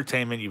support and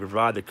entertainment you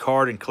provide the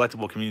card and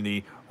collectible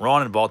community,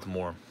 Ron in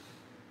Baltimore.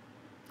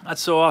 That's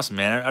so awesome,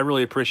 man. I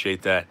really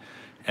appreciate that.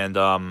 And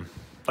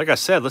like I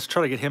said, let's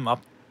try to get him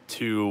up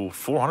to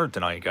 400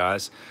 tonight,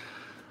 guys.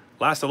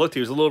 Last I looked, he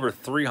was a little over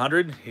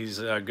 300. He's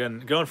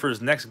going for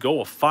his next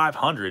goal of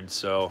 500.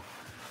 So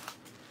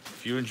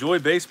if you enjoy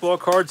baseball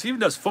cards, he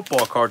even does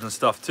football cards and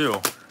stuff too.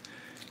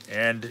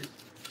 And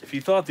if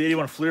you thought the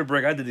 81 Fleer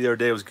break I did the other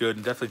day was good,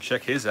 and definitely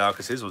check his out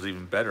because his was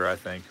even better, I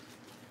think.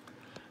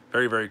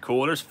 Very, very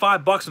cool. There's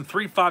 $5 and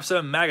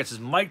 357 maggots. This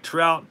is Mike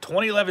Trout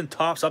 2011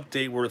 Topps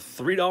update worth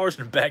 $3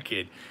 in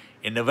Beckett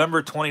in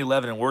November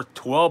 2011 and worth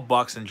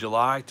 $12 in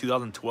July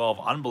 2012.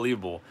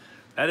 Unbelievable.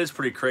 That is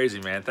pretty crazy,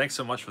 man. Thanks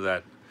so much for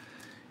that.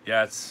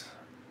 Yeah,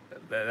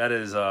 that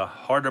is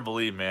hard to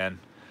believe, man.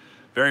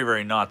 Very,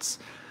 very nuts.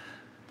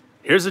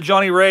 Here's the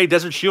Johnny Ray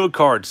Desert Shield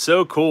card.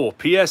 So cool.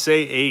 PSA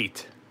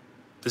 8.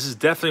 This is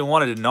definitely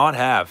one I did not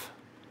have.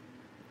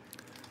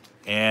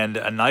 And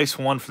a nice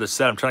one for the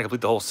set. I'm trying to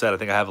complete the whole set. I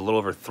think I have a little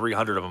over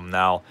 300 of them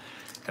now.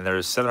 And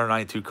there's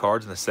 792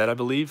 cards in the set, I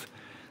believe.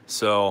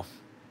 So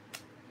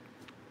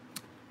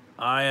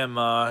I am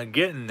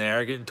getting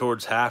there, getting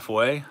towards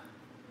halfway.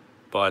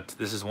 But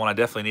this is one I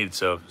definitely needed.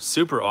 So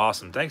super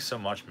awesome. Thanks so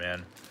much,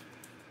 man.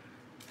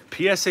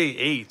 PSA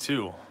 8,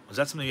 too. Was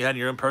that something you had in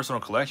your own personal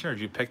collection, or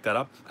did you pick that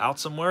up out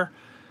somewhere?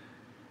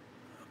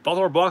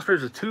 Baltimore Box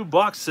Breakers with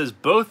 $2 says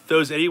both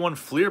those 81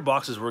 Fleer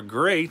boxes were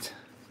great.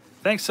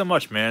 Thanks so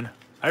much, man.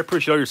 I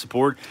appreciate all your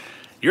support.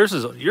 Yours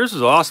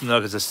is awesome, though,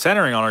 because the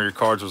centering on all your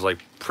cards was,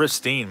 like,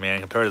 pristine, man,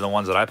 compared to the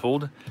ones that I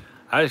pulled.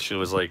 I actually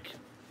was, like,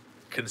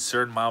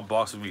 concerned my own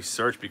box would be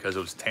searched because it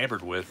was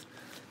tampered with.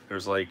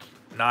 There's, like,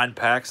 9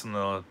 packs on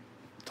the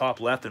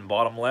top left and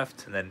bottom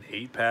left, and then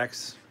 8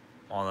 packs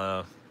on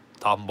the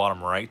top and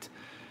bottom right.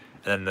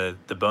 And then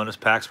the bonus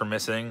packs were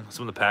missing.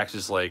 Some of the packs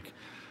just, like,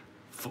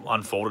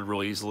 unfolded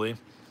real easily.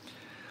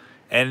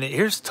 And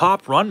here's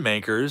Top Run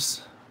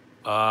Makers.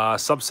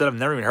 Subset I've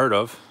never even heard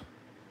of.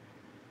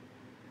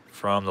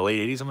 From the late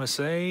 80s, I'm going to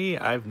say.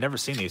 I've never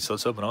seen these, so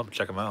let's open up and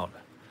check them out.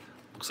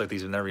 Looks like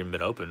these have never even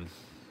been opened.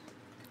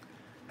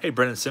 Hey,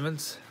 Brendan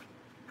Simmons.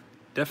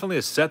 Definitely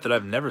a set that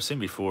I've never seen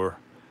before.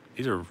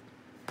 These are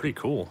pretty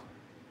cool.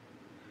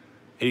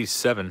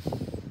 87.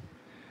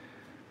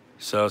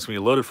 So it's going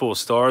to be loaded full of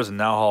stars and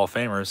now Hall of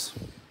Famers.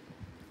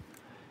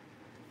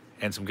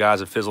 And some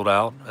guys that fizzled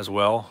out as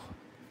well.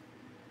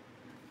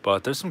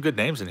 But there's some good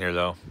names in here,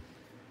 though.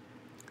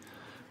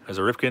 There's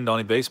a Rifkin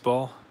Donnie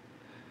Baseball.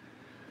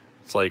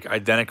 It's like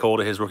identical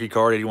to his rookie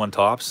card, 81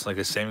 tops. Like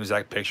the same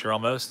exact picture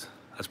almost.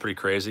 That's pretty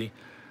crazy.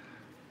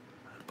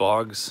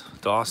 Boggs,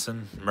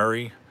 Dawson,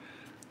 Murray.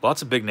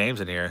 Lots of big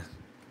names in here.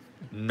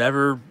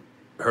 Never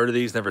heard of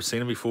these, never seen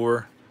them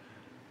before.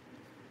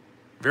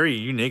 Very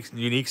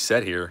unique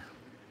set here.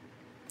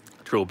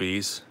 Trill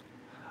B's.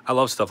 I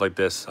love stuff like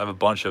this. I have a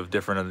bunch of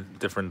different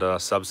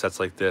subsets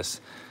like this.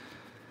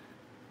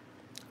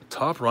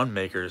 Top run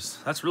makers.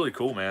 That's really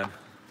cool, man.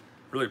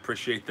 Really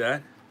appreciate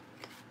that.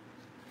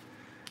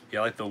 Yeah,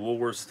 I like the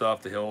Woolworth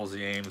stuff, the Hills,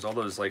 the Ames, all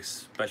those like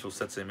special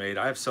sets they made.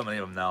 I have so many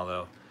of them now,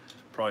 though.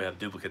 Probably have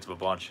duplicates of a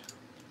bunch.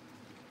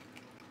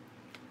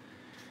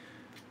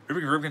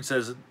 Rivkin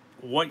says,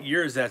 what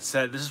year is that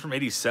set? This is from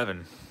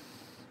 87.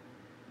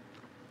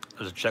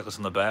 There's a checklist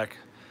on the back,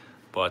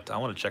 but I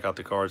want to check out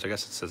the cards. I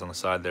guess it says on the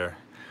side there.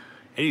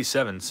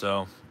 87,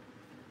 so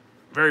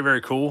very,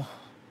 very cool.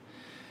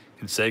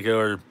 Canseco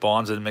or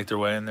Bonds didn't make their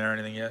way in there or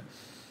anything yet.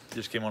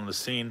 Just came onto the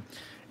scene.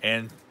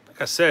 And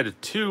like I said,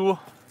 2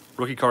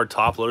 rookie card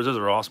top loaders. Those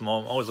are awesome.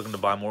 I'm always looking to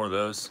buy more of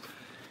those.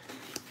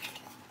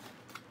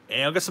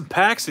 And I've got some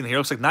packs in here.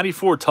 Looks like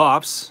 94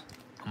 tops,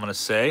 I'm going to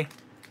say.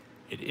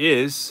 It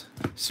is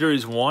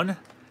Series 1.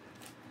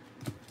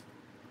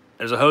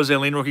 There's a Jose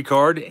Lean rookie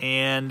card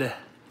and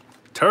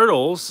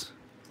Turtles,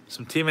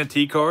 some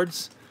TMNT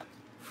cards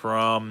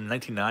from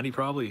 1990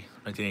 probably,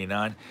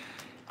 1989.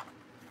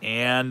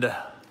 And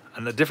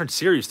a different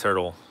series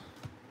turtle.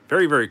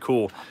 Very, very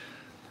cool.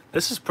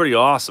 This is pretty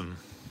awesome.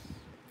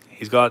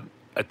 He's got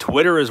a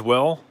Twitter as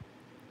well.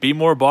 Be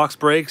More box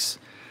breaks.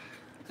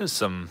 There's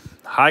some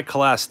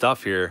high-class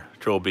stuff here,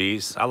 Trill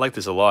B's. I like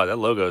this a lot. That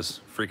logo's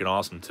freaking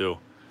awesome, too.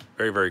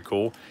 Very, very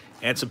cool.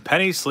 And some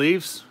penny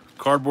sleeves.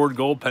 Cardboard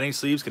gold penny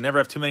sleeves. Can never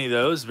have too many of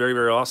those. Very,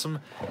 very awesome.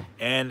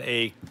 And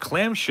a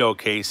clamshell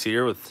case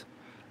here with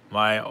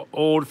my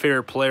old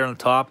favorite player on the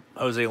top,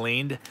 Jose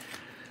Lean.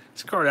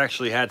 This card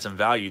actually had some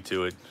value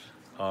to it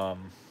a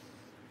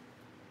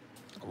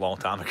long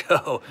time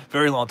ago.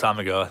 Very long time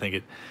ago. I think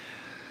it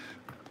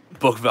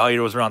book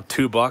value was around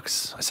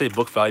 $2. I say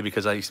book value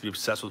because I used to be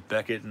obsessed with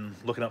Beckett and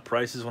looking up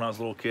prices when I was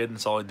a little kid, and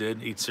that's all I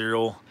did, eat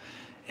cereal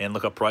and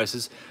look up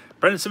prices.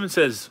 Brendan Simmons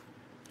says,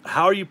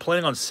 how are you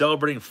planning on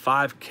celebrating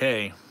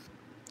 5K?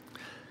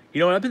 You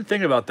know what, I've been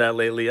thinking about that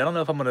lately. I don't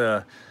know if I'm going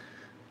to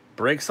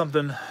break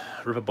something,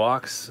 rip a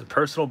box, a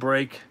personal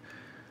break.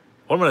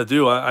 What I'm going to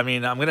do, I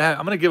mean, I'm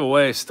going to give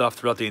away stuff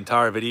throughout the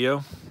entire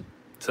video.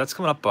 So that's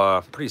coming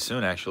up pretty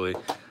soon, actually.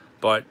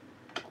 But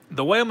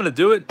the way I'm going to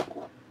do it,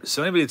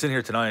 so anybody that's in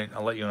here tonight,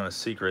 I'll let you in on a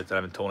secret that I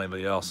haven't told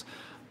anybody else.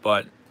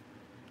 But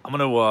I'm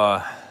going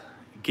to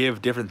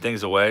give different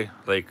things away,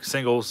 like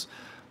singles,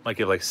 might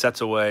give like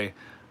sets away,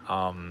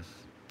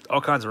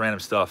 all kinds of random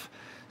stuff.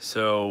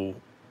 So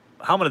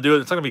how I'm going to do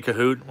it, it's not going to be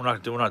Kahoot. We're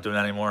not doing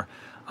that anymore.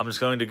 I'm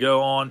just going to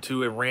go on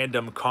to a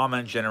random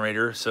comment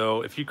generator.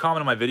 So if you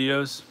comment on my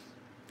videos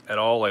at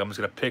all, like I'm just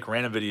going to pick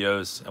random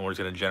videos and we're just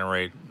going to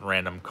generate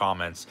random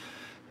comments.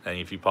 And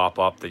if you pop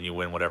up, then you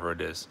win whatever it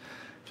is.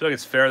 I feel like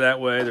it's fair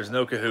that way. There's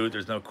no Kahoot.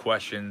 There's no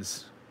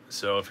questions.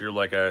 So if you're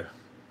like I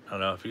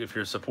don't know, if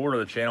you're a supporter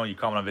of the channel, you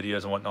comment on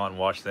videos and whatnot and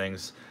watch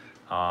things,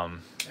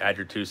 add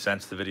your 2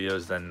 cents to the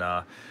videos, then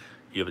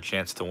you have a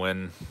chance to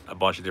win a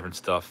bunch of different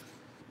stuff.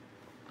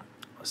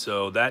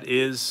 So that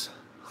is...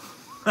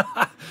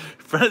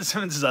 Fred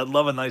Simmons says, I'd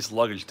love a nice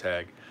luggage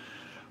tag.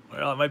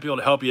 Well, I might be able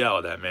to help you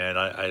out with that, man.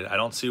 I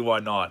don't see why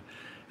not.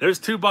 There's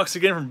 $2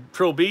 again from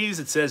Trill B's.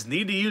 It says,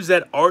 need to use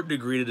that art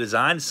degree to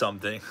design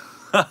something.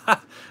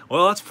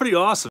 Well, that's pretty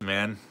awesome,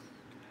 man.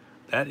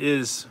 That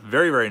is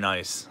very, very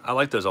nice. I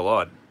like those a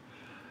lot.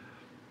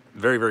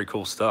 Very, very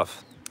cool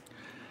stuff.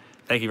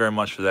 Thank you very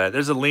much for that.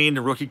 There's a Lean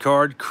rookie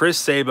card. Chris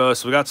Sabo.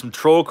 So we got some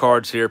troll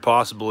cards here,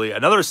 possibly.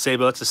 Another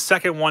Sabo. That's the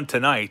second one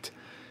tonight.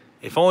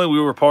 If only we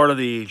were part of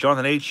the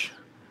Jonathan H.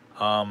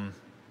 and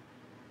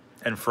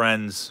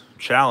Friends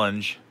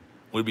challenge,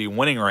 we'd be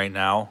winning right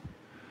now.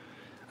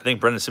 I think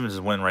Brendan Simmons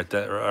is winning right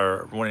there,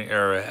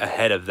 or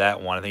ahead of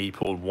that one. I think he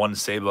pulled 1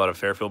 Sabo out of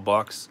Fairfield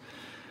box.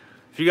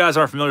 If you guys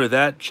aren't familiar with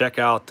that, check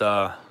out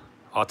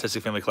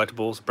Autistic Family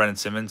Collectibles, Brendan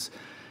Simmons.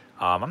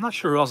 I'm not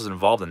sure who else is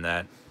involved in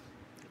that,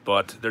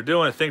 but they're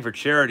doing a thing for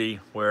charity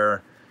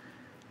where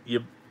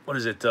you, what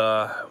is it?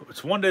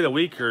 It's one day of the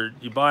week, or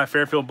you buy a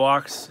Fairfield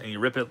box and you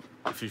rip it.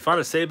 If you find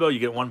a Sabo, you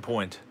get 1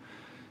 point.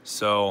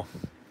 So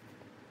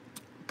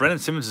Brendan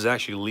Simmons is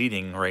actually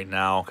leading right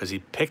now because he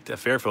picked a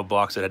Fairfield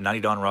box that had 90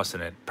 Don Russ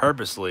in it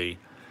purposely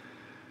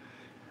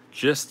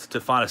just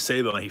to find a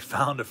Sabo, and he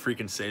found a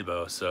freaking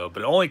Sabo. So,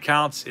 but it only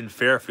counts in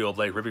Fairfield,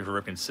 like Ripping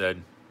for Ripken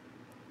said.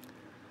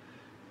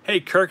 Hey,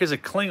 Kirk is a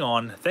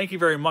Klingon. Thank you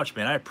very much,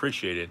 man. I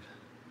appreciate it.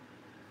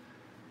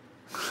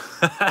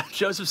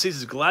 Joseph C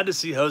is glad to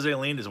see Jose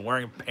Lean is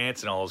wearing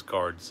pants in all his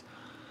cards.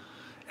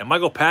 And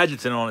Michael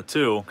Paget's in on it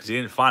too, because he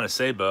didn't find a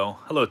Sabo.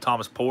 Hello,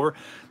 Thomas Poor.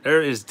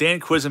 There is Dan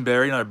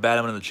Quisenberry, another bad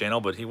one on the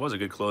channel, but he was a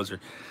good closer.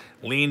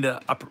 Leaned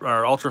up,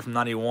 or Ultra from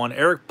 91.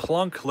 Eric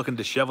Plunk looking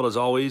disheveled as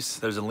always.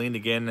 There's a leaned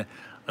again.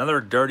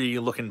 Another dirty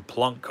looking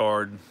Plunk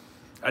card.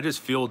 I just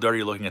feel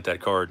dirty looking at that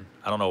card.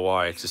 I don't know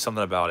why. It's just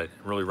something about it.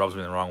 It really rubs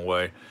me the wrong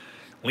way.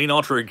 Lean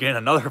Ultra again.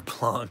 Another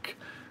Plunk.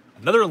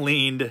 Another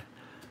leaned.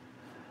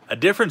 A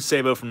different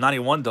Sabo from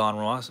 91 Don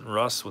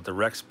Russ with the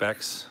Rex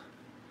specs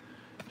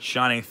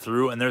shining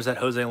through. And there's that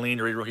Jose Lean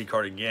rookie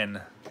card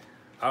again.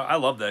 I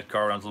love that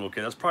card when I was a little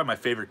kid. That's probably my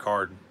favorite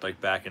card,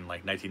 like back in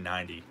like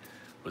 1990.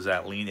 Was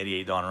that Lean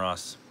 88 Don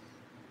Russ.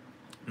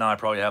 Now I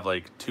probably have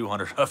like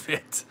 200 of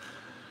it.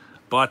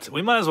 But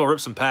we might as well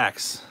rip some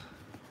packs.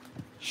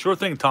 Sure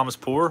thing, Thomas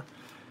Poor.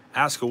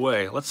 Ask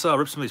away. Let's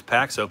rip some of these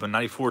packs open.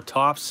 94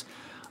 tops.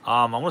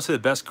 I want to say the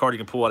best card you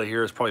can pull out of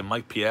here is probably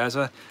Mike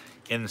Piazza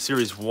in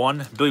Series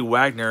 1. Billy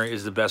Wagner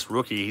is the best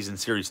rookie. He's in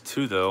Series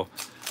 2, though.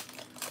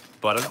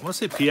 But I want to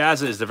say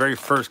Piazza is the very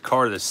first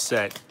card of this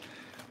set.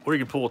 Or you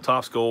can pull a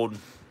Topps Gold.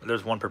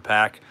 There's one per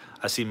pack.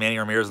 I see Manny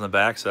Ramirez in the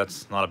back, so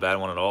that's not a bad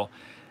one at all.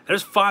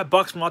 There's $5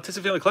 from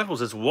Autistic Family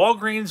Collectibles. It's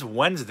Walgreens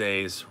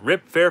Wednesdays.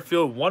 Rip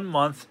Fairfield 1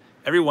 month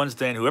every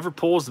Wednesday, and whoever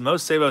pulls the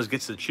most Sabos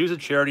gets to choose a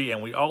charity,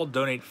 and we all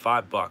donate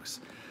 $5.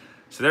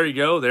 So there you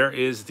go. There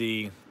is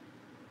the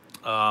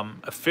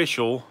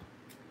official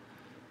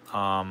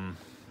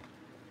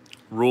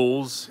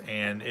rules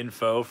and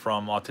info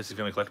from Autistic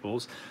Family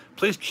Collectibles.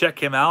 Please check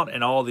him out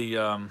and all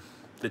the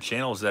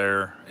channels that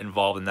are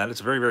involved in that. It's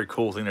a very, very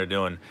cool thing they're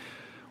doing.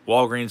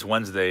 Walgreens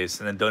Wednesdays,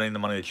 and then donating the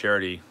money to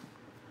charity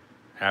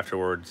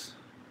afterwards.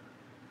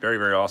 Very,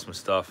 very awesome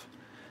stuff.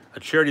 A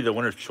charity, the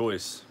winner's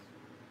choice.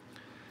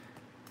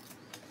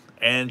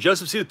 And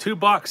Joseph C. with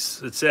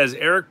 $2. It says,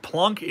 Eric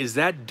Plunk, is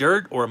that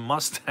dirt or a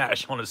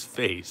mustache on his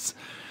face?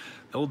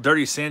 The old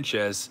Dirty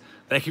Sanchez.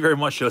 Thank you very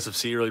much, Joseph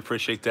C. Really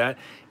appreciate that.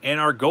 And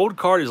our gold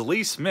card is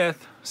Lee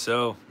Smith.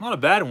 So, not a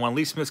bad one.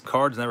 Lee Smith's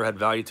cards never had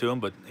value to him,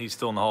 but he's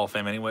still in the Hall of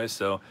Fame anyway.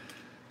 So,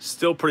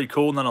 still pretty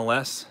cool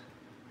nonetheless.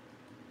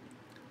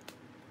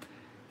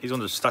 These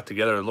ones are stuck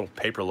together. A little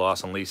paper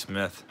loss on Lee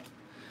Smith.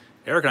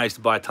 Eric and I used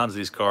to buy tons of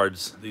these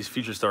cards. These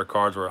Future Star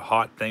cards were a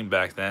hot thing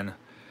back then.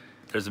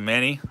 There's a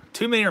Manny.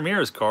 2 Manny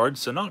Ramirez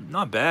cards, so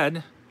not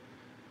bad.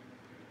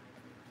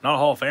 Not a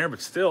Hall of Famer,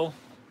 but still.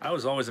 I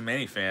was always a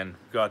Manny fan.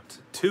 Got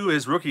 2 of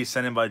his rookies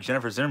sent in by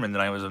Jennifer Zimmerman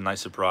that was a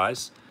nice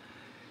surprise.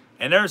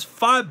 And there's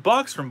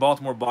 $5 from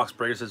Baltimore Box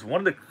Breakers. Says,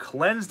 wanted to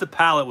cleanse the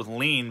palate with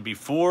lean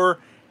before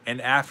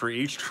and after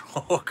each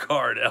draw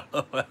card.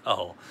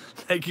 LOL.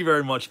 Thank you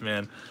very much,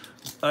 man.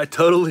 I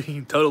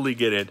totally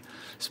get it.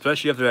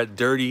 Especially after that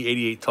dirty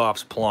 88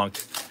 Topps Plunk.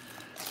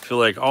 I feel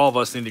like all of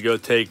us need to go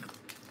take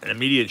an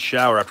immediate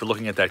shower after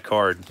looking at that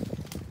card.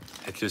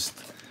 It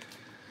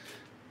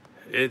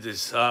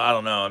is, I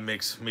don't know, it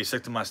makes me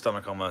sick to my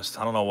stomach almost.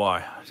 I don't know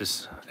why.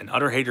 Just an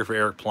utter hater for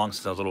Eric Plunk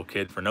since I was a little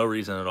kid for no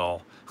reason at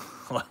all.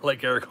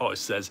 Like Eric always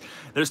says,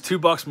 there's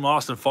 $2 from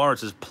Austin Farmer. It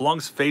says,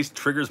 Plunk's face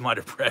triggers my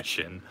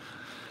depression.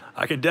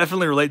 I can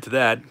definitely relate to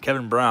that.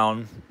 Kevin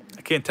Brown.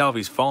 I can't tell if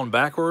he's falling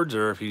backwards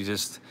or if he's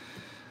just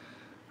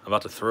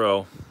about to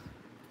throw.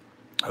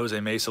 Jose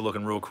Mesa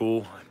looking real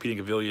cool. Pete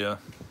Gavilia.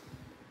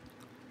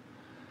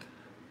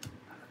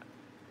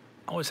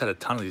 I always had a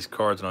ton of these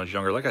cards when I was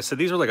younger. Like I said,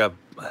 these were like a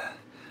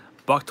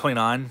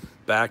 $1.29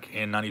 back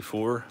in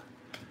 '94.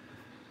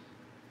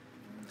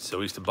 So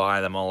we used to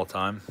buy them all the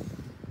time.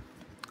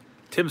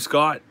 Tim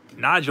Scott,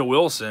 Nigel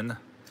Wilson,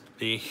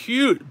 the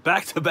huge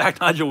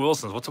back-to-back Nigel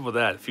Wilsons. What's up with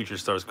that Future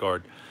Stars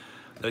card?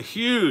 The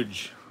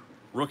huge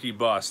rookie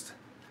bust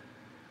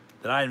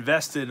that I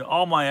invested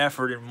all my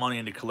effort and money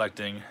into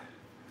collecting.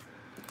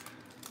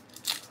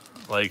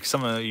 Like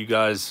some of you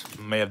guys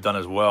may have done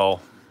as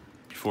well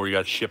before you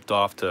got shipped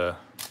off to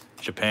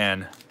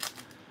Japan.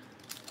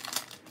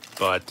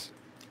 But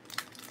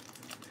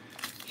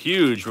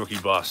huge rookie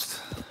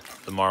bust,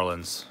 the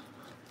Marlins.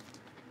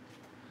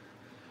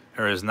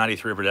 There is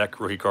 93 upper deck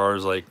rookie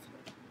cards, like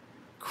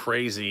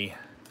crazy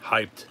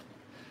hyped.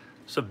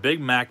 It's a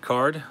Big Mac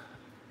card.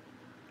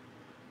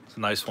 It's a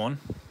nice one.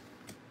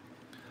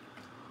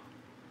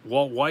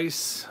 Walt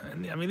Weiss.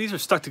 I mean, these are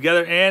stuck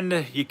together,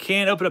 and you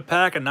can't open a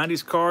pack of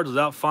 90s cards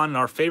without finding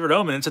our favorite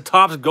omen. It's a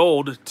Topps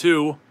Gold,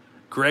 too.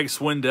 Greg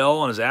Swindell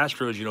on his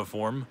Astros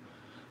uniform.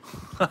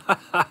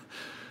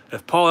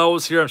 If Paul L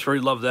was here, I'm sure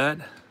he'd love that.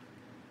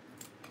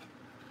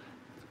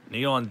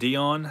 Neon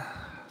Dion.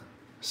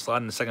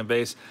 Sliding to second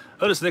base.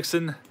 Otis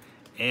Nixon.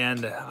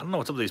 And I don't know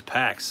what's up with these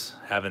packs,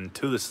 having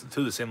two of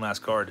the same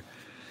last card.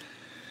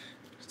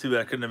 It's too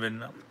bad I couldn't have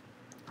been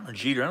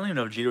Jeter. I don't even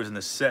know if Jeter was in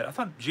this set. I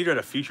thought Jeter had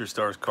a Future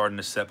Stars card in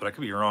this set, but I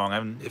could be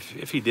wrong.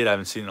 If he did, I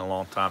haven't seen it in a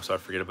long time, so I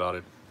forget about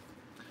it.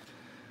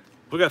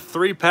 We got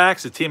 3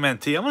 packs of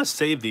TMNT. I'm going to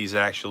save these,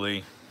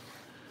 actually.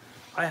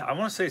 I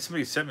want to say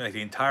somebody sent me like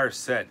the entire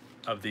set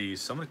of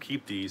these, so I'm going to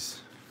keep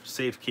these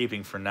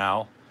safekeeping for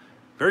now.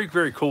 Very,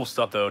 very cool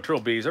stuff, though.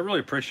 Turtle Bees, I really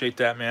appreciate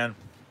that, man.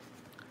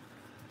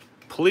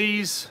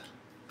 Please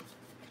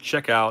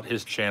check out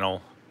his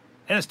channel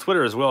and his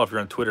Twitter as well if you're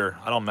on Twitter.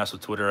 I don't mess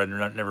with Twitter. I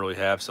never really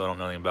have, so I don't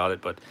know anything about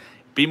it. But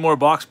Be More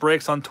Box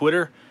Breaks on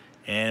Twitter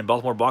and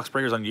Baltimore Box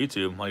Breakers on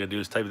YouTube. All you gotta do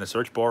is type in the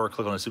search bar or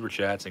click on the super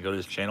chats and go to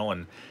his channel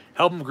and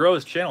help him grow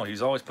his channel.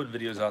 He's always putting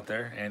videos out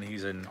there, and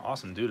he's an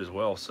awesome dude as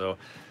well. So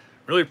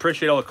really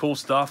appreciate all the cool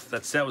stuff.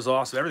 That set was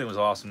awesome. Everything was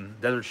awesome.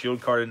 Desert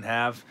Shield card didn't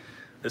have.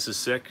 This is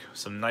sick.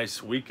 Some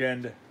nice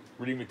weekend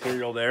reading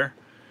material there.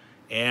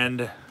 And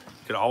you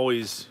could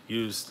always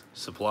use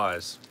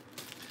supplies.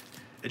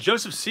 And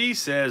Joseph C.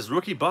 says,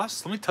 rookie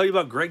bust? Let me tell you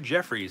about Greg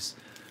Jeffries.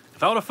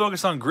 If I would have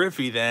focused on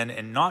Griffey then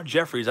and not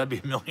Jeffries, I'd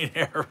be a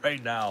millionaire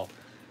right now.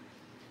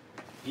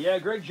 Yeah,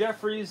 Greg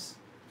Jeffries.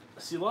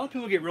 See, a lot of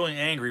people get really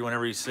angry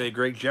whenever you say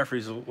Greg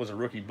Jeffries was a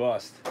rookie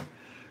bust.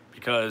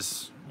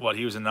 Because, what,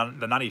 he was in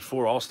the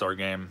 94 All-Star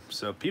game.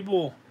 So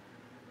people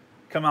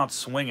come out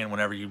swinging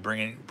whenever you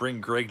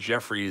bring Greg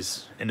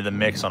Jeffries into the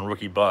mix on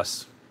rookie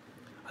busts.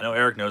 I know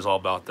Eric knows all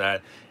about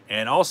that.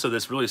 And also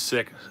this really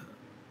sick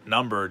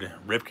numbered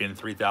Ripken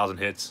 3,000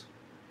 hits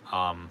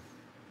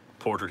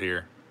portrait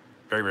here.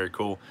 Very, very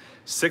cool.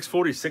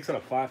 646 out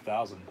of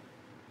 5,000.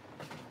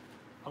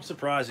 I'm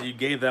surprised that you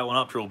gave that one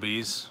up, Triple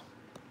B's.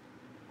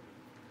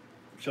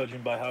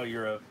 Judging by how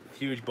you're a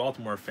huge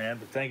Baltimore fan,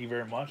 but thank you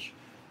very much.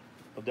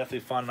 I'll definitely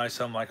find a nice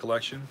one in my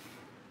collection.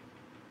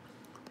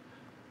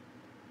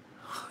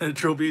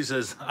 Triple B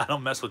says, I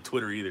don't mess with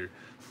Twitter either.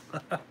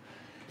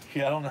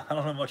 Yeah, I don't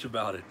know much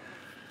about it.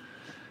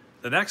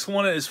 The next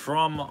one is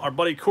from our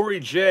buddy Corey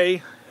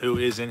J, who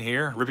is in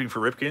here, Ripping for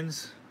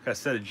Ripkins. Like I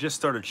said, it just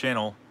started a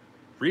channel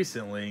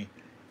recently,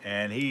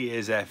 and he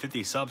is at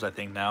 50 subs, I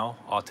think, now.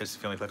 Autistic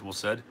Family Collectibles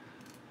said.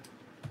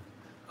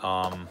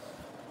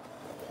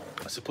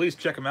 So please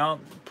check him out.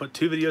 Put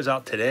 2 videos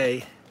out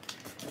today.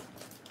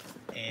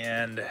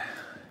 And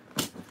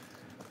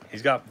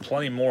he's got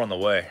plenty more on the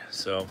way.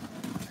 So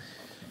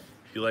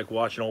if you like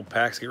watching old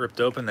packs get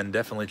ripped open, then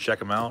definitely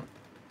check him out.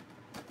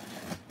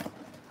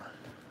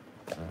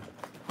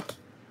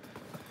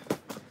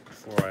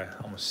 Before I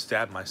almost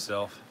stabbed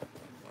myself.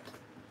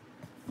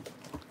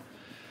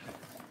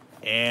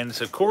 And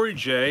so Corey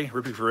J,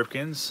 Ripping for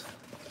Ripkins.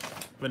 I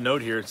have a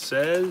note here. It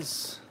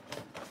says,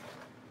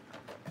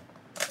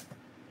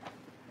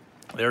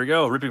 there we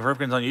go, Ripping for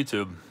Ripkins on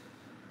YouTube.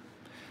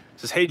 It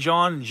says, hey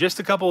John, just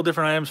a couple of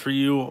different items for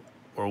you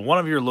or one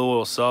of your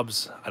loyal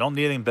subs. I don't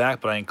need anything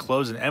back, but I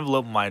enclosed an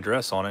envelope with my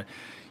address on it.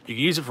 You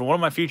can use it for one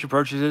of my future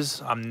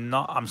purchases.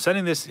 I'm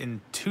sending this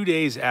in 2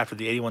 days after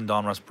the 81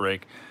 Donruss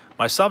break.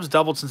 My subs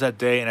doubled since that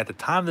day, and at the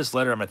time of this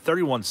letter, I'm at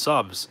 31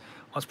 subs.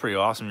 Well, that's pretty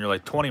awesome. You're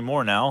like 20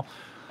 more now.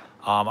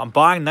 I'm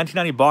buying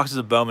 1990 boxes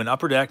of Bowman,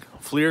 Upper Deck,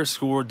 Fleer,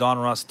 Score,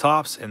 Donruss,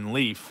 Tops, and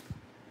Leaf.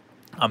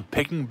 I'm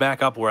picking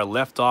back up where I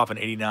left off in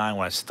 89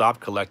 when I stopped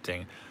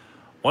collecting.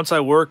 Once I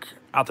work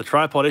out the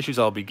tripod issues,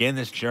 I'll begin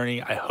this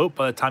journey. I hope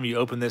by the time you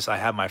open this, I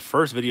have my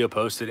first video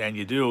posted, and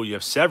you do. You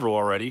have several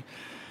already.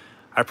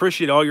 I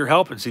appreciate all your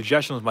help and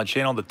suggestions with my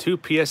channel. The 2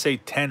 PSA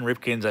 10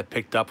 Ripkins I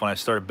picked up when I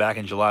started back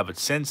in July, but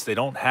since they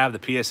don't have the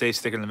PSA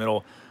sticker in the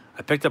middle,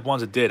 I picked up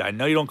ones that did. I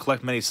know you don't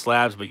collect many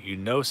slabs, but you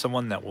know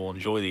someone that will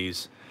enjoy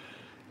these.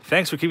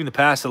 Thanks for keeping the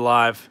past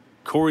alive.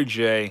 Corey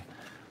J,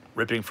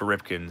 Ripping for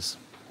Ripkins.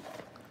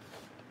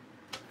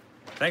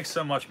 Thanks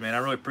so much, man. I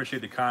really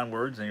appreciate the kind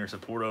words and your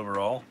support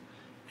overall.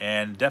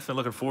 And definitely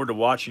looking forward to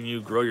watching you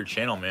grow your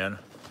channel, man.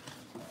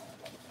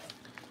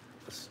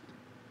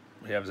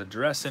 We have his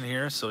address in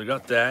here, so we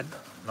got that.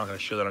 I'm not going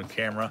to show that on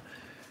camera.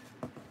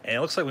 And it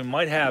looks like we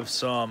might have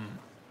some...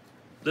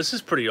 This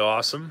is pretty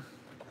awesome.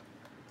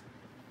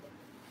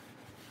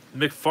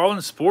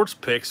 McFarland Sports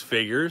Picks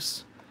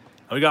figures.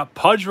 And we got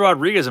Pudge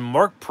Rodriguez and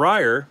Mark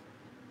Pryor.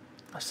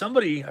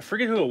 Somebody, I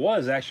forget who it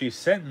was, actually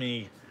sent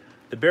me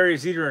the Barry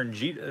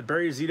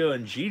Zito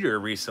and Jeter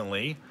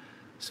recently.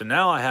 So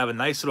now I have a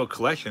nice little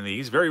collection of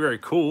these. Very, very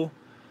cool.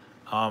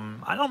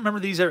 I don't remember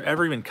these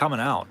ever even coming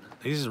out.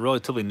 These are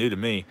relatively new to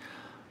me.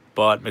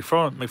 But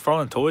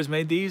McFarland Toys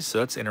made these, so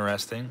that's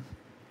interesting.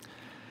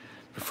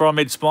 McFarland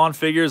made Spawn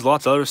figures,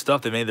 lots of other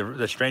stuff. They made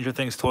the Stranger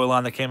Things toy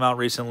line that came out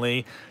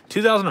recently.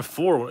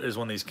 2004 is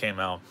when these came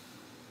out.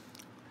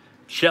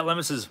 Chet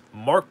Lemon says,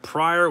 Mark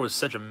Pryor was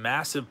such a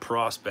massive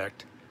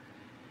prospect.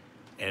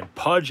 And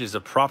Pudge is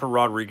a proper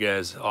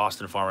Rodriguez,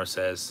 Austin Farmer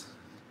says.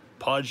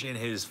 Pudge in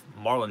his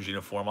Marlins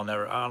uniform. I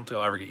don't think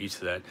I'll ever get used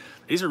to that.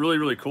 These are really,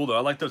 really cool, though.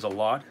 I like those a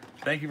lot.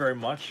 Thank you very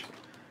much.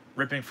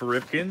 Ripping for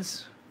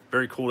Ripkins.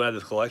 Very cool to have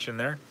this collection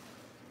there.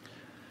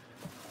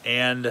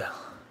 And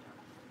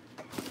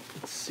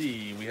let's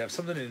see. We have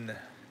something in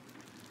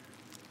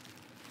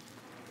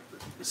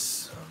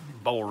this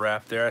bubble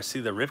wrap there. I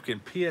see the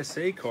Ripken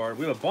PSA card.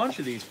 We have a bunch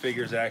of these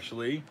figures,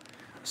 actually.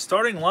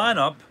 Starting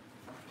lineup.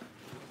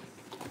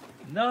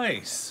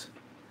 Nice.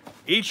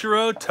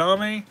 Ichiro,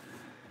 Tomei,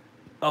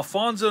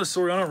 Alfonso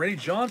Soriano, Randy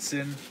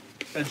Johnson,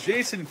 and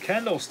Jason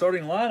Kendall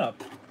starting lineup.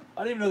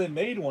 I didn't even know they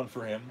made one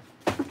for him.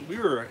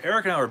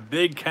 Eric and I were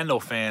big Kendall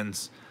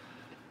fans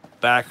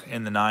back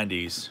in the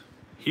 90s.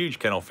 Huge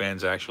Kendall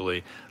fans,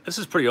 actually. This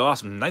is pretty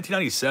awesome.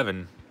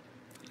 1997.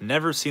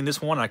 Never seen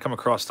this one. I come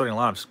across starting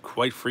lineups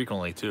quite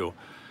frequently, too.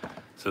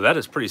 So that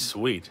is pretty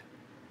sweet.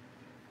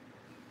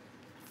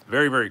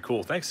 Very, very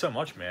cool. Thanks so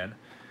much, man.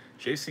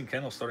 Jason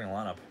Kendall starting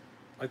lineup.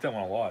 I like that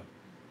one a lot.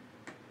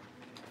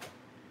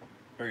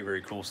 Very,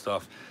 very cool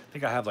stuff. I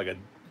think I have like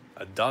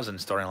a dozen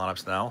starting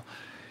lineups now.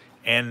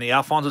 And the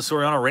Alfonso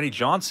Soriano, Randy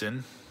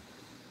Johnson,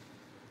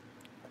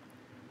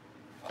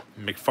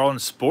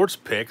 McFarland Sports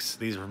Picks.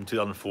 These are from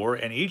 2004.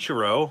 And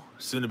Ichiro,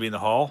 soon to be in the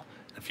Hall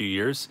in a few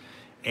years.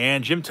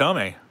 And Jim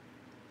Thome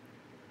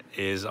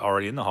is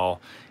already in the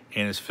Hall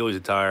in his Phillies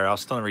attire. I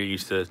was still never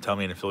used to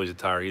Thome in the Phillies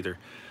attire either.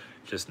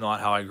 Just not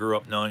how I grew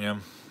up knowing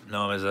him.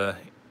 Know him as a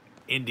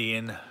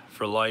Indian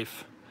for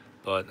life.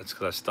 But that's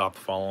because I stopped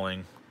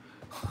following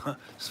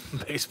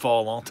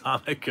baseball a long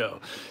time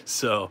ago.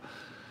 So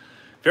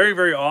very,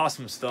 very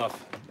awesome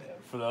stuff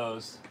for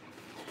those.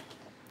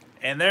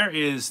 And there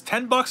is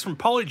 $10 from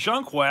Paulie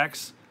Junk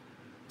Wax.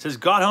 It says,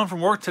 got home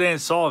from work today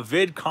and saw a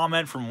vid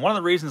comment from one of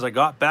the reasons I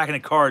got back into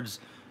cards.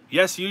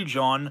 Yes, you,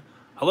 John.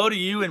 Hello to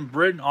you and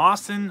Britain,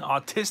 Austin,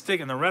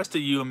 Autistic, and the rest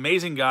of you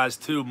amazing guys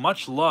too.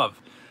 Much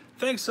love.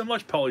 Thanks so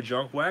much, Paulie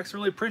Junk Wax.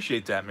 Really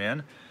appreciate that,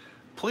 man.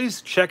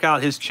 Please check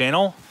out his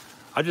channel.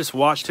 I just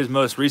watched his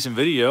most recent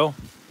video,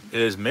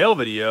 his mail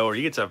video, where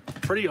he gets a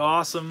pretty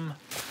awesome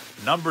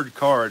numbered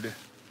card.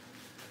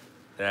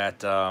 That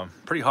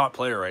pretty hot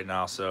player right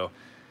now. So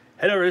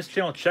head over to his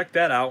channel, check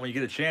that out when you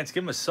get a chance.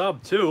 Give him a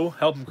sub too,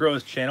 help him grow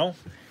his channel.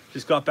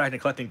 Just got back into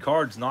collecting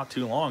cards not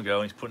too long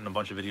ago. He's putting a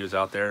bunch of videos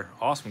out there.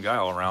 Awesome guy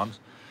all around.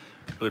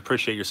 Really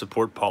appreciate your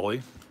support,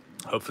 Paulie.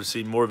 Hope to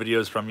see more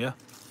videos from you.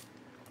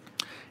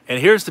 And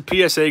here's the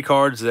PSA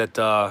cards that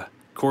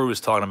Corey was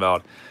talking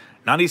about.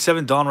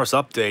 97 Donruss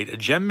update, a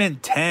Gem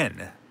Mint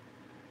 10.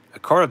 A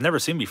card I've never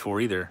seen before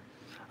either.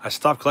 I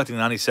stopped collecting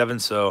 97,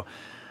 so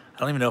I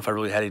don't even know if I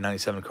really had any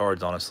 97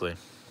 cards, honestly.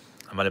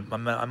 I might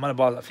have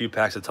bought a few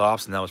packs of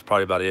Tops, and that was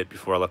probably about it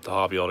before I left the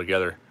hobby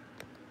altogether.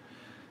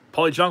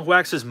 Paulie Junk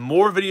Wax says,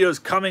 more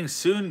videos coming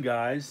soon,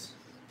 guys.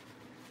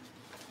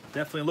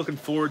 Definitely looking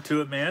forward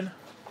to it, man.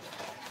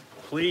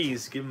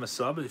 Please give him a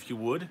sub if you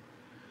would.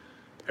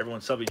 Everyone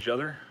sub each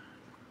other.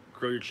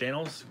 Grow your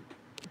channels.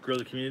 Grow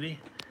the community.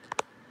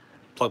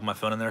 Plug my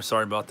phone in there.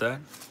 Sorry about that.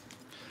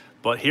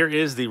 But here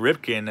is the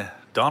Ripken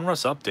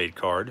Donruss update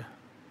card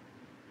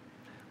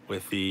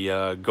with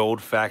the gold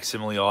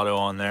facsimile auto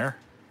on there.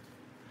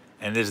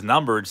 And it is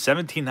numbered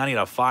 1790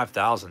 out of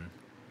 5,000.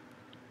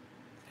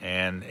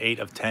 And 8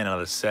 of 10 out of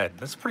the set.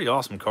 That's a pretty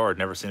awesome card.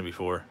 Never seen it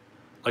before.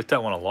 Like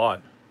that one a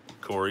lot,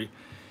 Corey.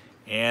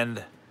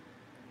 And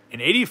an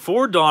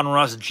 84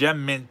 Donruss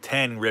Gem Mint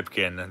 10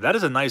 Ripken. That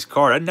is a nice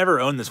card. I'd never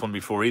owned this one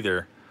before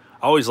either.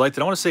 I always liked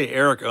it. I want to say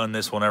Eric owned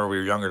this whenever we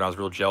were younger, and I was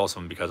real jealous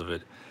of him because of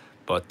it.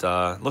 But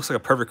looks like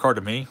a perfect card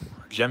to me.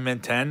 Gem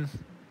Mint 10.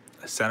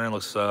 The center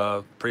looks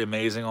pretty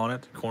amazing on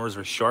it. Corners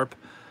are sharp.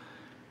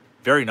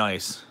 Very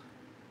nice.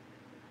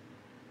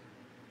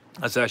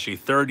 That's actually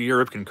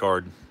third-year Ripken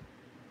card.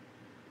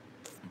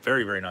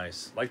 Very, very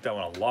nice. Like that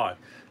one a lot.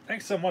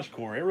 Thanks so much,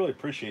 Corey. I really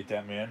appreciate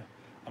that, man.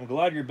 I'm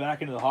glad you're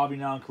back into the hobby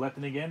now and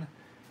collecting again.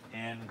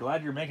 And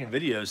glad you're making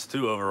videos,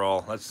 too,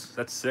 overall.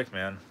 That's sick,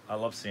 man. I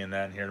love seeing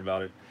that and hearing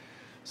about it.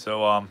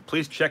 So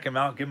please check him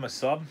out. Give him a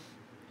sub.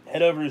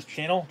 Head over to his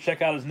channel.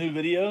 Check out his new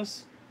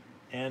videos.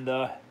 And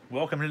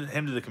welcome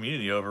him to the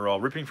community overall.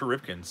 Ripping for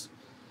Ripkins.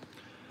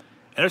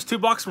 And there's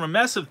 $2 from A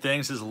Mess of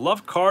Things. It says,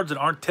 love cards that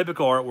aren't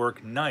typical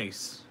artwork.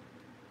 Nice.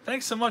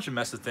 Thanks so much, A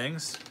Mess of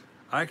Things.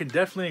 I can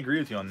definitely agree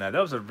with you on that.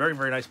 That was a very,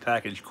 very nice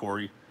package,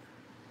 Corey.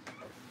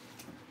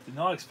 Did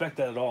not expect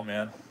that at all,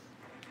 man.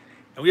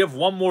 And we have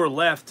one more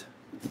left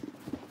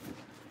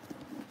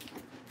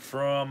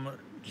from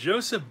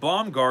Joseph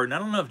Baumgarten. I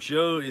don't know if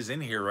Joe is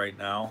in here right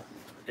now,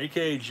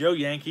 a.k.a. Joe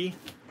Yankee.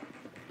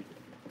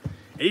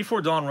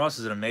 84 Donruss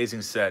is an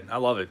amazing set. I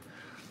love it.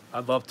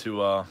 I'd love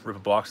to rip a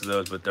box of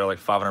those, but they're like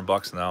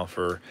 $500 now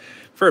for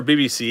a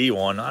BBC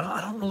one.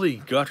 I don't really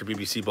go after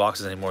BBC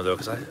boxes anymore, though,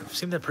 because I've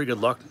seen that pretty good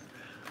luck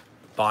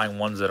buying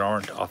ones that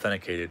aren't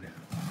authenticated.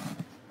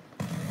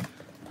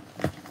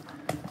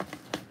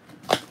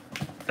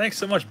 Thanks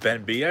so much,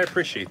 Ben B. I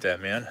appreciate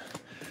that, man.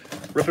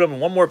 Rip it up in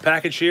one more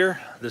package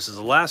here. This is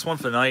the last one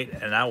for the night,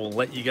 and I will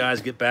let you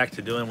guys get back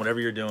to doing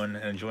whatever you're doing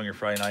and enjoying your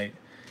Friday night.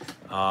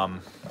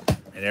 And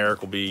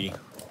Eric will be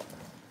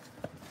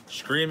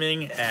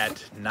streaming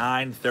at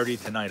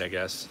 9:30 tonight, I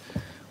guess.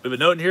 We have a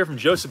note in here from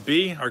Joseph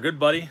B., our good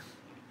buddy.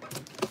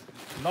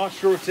 I'm not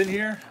sure what's in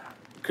here.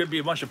 Could be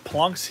a bunch of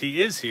plunks.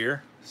 He is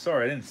here.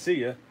 Sorry, I didn't see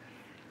you.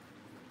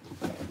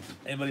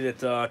 Anybody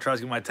that tries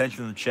to get my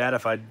attention in the chat,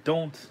 if I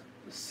don't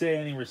say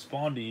anything,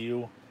 respond to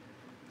you,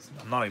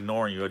 I'm not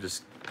ignoring you.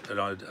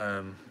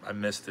 I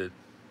missed it.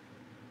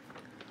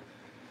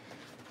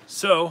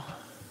 So,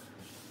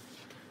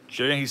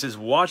 Joe Yankee says,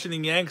 watching the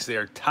Yanks, they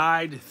are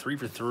tied 3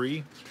 for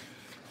 3.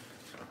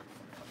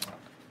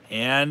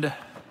 And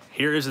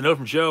here is a note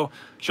from Joe.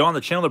 John,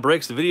 the channel that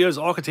breaks the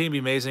videos all continue to be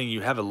amazing.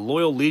 You have a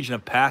loyal legion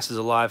of Passes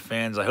Alive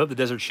fans. I hope the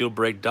Desert Shield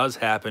break does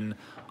happen,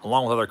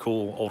 along with other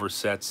cool older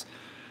sets.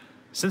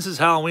 Since it's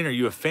Halloween, are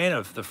you a fan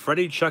of the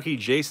Freddy, Chucky,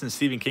 Jason,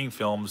 Stephen King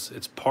films?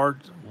 It's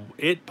part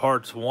It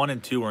Parts 1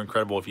 and 2 were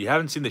incredible. If you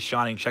haven't seen The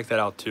Shining, check that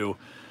out too.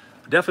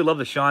 Definitely love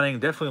The Shining.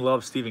 Definitely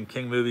love Stephen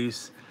King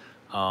movies.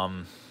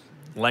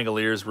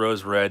 Langoliers,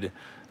 Rose Red.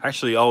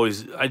 Actually,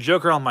 I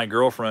joke around with my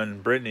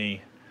girlfriend,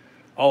 Brittany,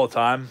 all the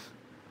time.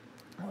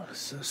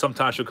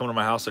 Sometimes she'll come to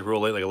my house like real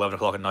late, like 11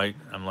 o'clock at night.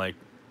 I'm like,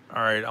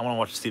 all right, I want to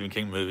watch a Stephen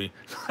King movie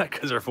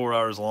because they're 4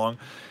 hours long.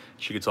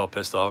 She gets all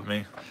pissed off at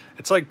me.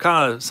 It's like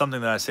kind of something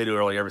that I say to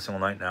her like every single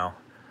night now.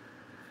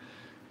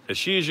 But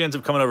she usually ends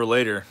up coming over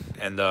later,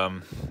 and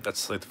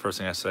that's like the first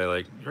thing I say.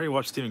 Like, you ready to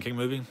watch a Stephen King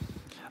movie?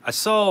 I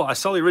saw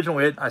the original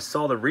It. I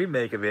saw the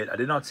remake of it. I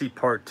did not see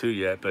part 2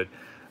 yet, but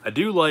I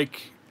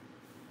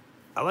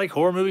like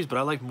horror movies, but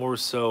I like more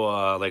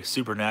so like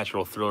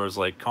supernatural thrillers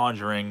like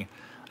Conjuring.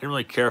 I didn't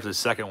really care for the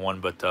second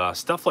one, but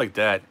stuff like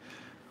that,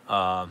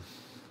 I'm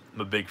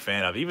a big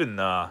fan of. Even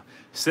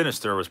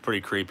Sinister was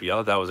pretty creepy. I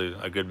thought that was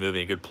a good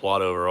movie, a good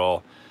plot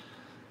overall.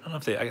 I don't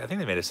know if I think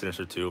they made a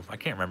Sinister 2. I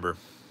can't remember.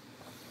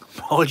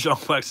 Paulie John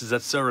Flex says,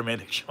 that's so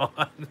romantic, Sean.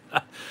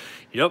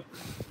 Yep.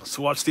 Let's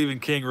watch Stephen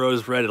King,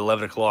 Rose Red at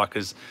 11 o'clock,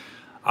 because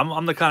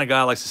I'm the kind of guy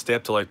that likes to stay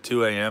up till like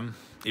 2 a.m.,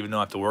 even though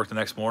I have to work the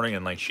next morning,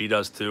 and like she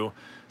does too.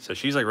 So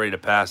she's like ready to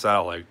pass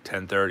out like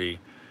 10:30.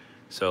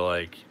 So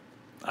like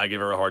I give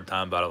her a hard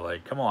time about it.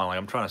 Like, come on, like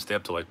I'm trying to stay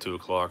up till like 2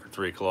 o'clock or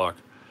 3 o'clock.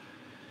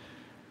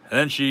 And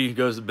then she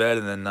goes to bed,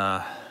 and then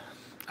I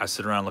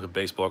sit around and look at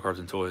baseball cards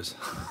and toys.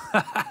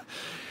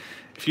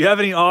 If you have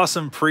any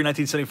awesome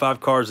pre-1975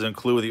 cards that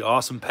include the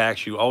awesome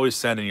packs you always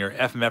send in your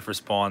FMF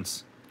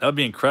response, that would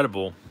be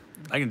incredible.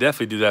 I can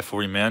definitely do that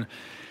for you, man.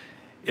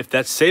 If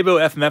that Sabo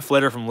FMF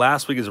letter from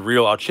last week is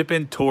real, I'll chip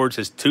in towards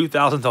his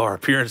 $2,000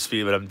 appearance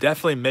fee, but I'm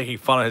definitely making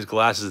fun of his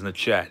glasses in the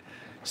chat.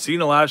 See you in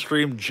the live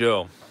stream,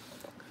 Joe.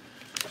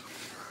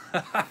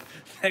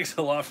 Thanks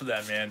a lot for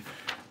that, man.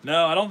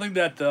 No, I don't think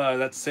that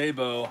that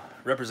Sabo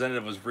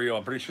representative was real.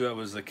 I'm pretty sure that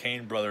was the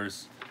Kane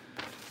brothers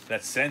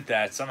that sent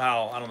that.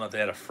 Somehow, I don't know if they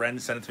had a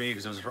friend send it to me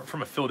because it was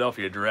from a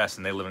Philadelphia address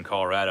and they live in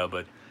Colorado,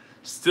 but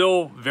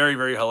still very,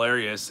 very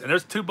hilarious. And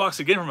there's $2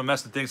 again from a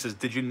mess of things. Says,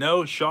 did you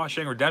know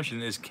Shawshank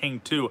Redemption is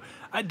King 2?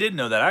 I did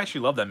know that. I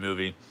actually love that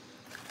movie.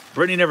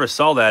 Brittany never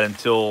saw that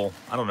until,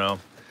 I don't know,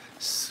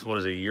 what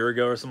is it, a year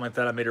ago or something like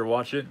that. I made her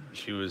watch it.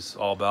 She was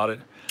all about it.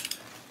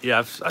 Yeah,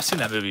 I've seen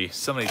that movie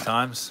so many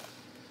times.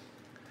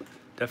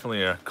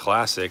 Definitely a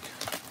classic.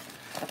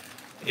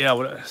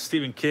 Yeah,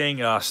 Stephen King,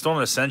 Storm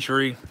of the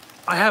Century.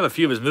 I have a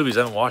few of his movies.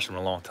 I haven't watched them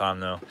in a long time,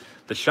 though.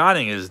 The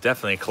Shining is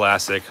definitely a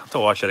classic. I'll have to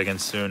watch that again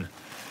soon.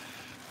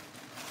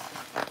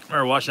 I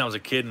remember watching that as a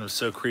kid and was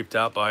so creeped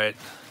out by it.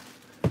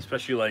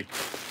 Especially, like,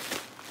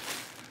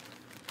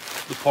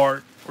 the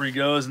part where he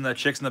goes and that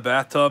chick's in the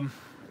bathtub.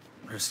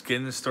 Her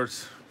skin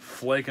starts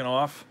flaking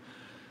off.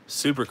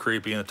 Super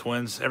creepy. And the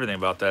twins, everything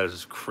about that is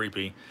just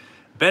creepy.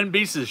 Ben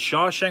B says,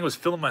 Shawshank was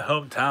filmed in my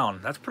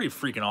hometown. That's pretty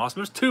freaking awesome.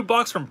 There's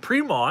 $2 from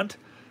Premont.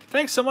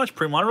 Thanks so much,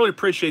 Premont. I really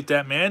appreciate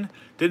that, man.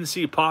 Didn't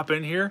see you pop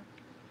in here.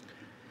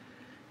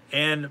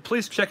 And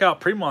please check out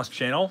Premont's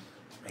channel.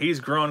 He's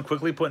growing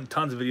quickly, putting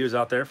tons of videos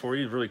out there for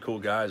you. He's a really cool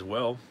guy as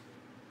well.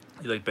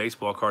 If you like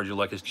baseball cards, you'll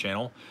like his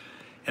channel.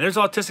 And there's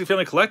Autistic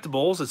Family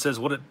Collectibles. It says,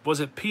 was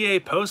it PA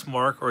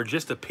postmark or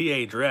just a PA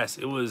address?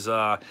 It was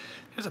a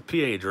PA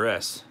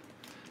address.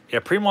 Yeah,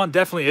 Premont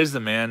definitely is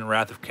the man,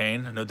 Wrath of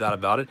Cain, no doubt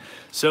about it.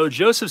 So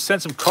Joseph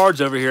sent some cards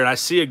over here, and I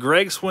see a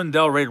Greg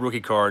Swindell rated rookie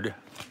card.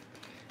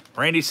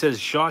 Randy says,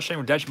 Shawshank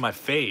Redemption, my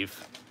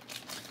fave.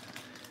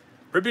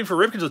 Ripping for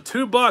Ripkins with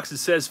 $2. It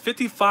says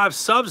 55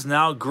 subs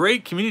now.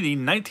 Great community.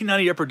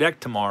 1990 upper deck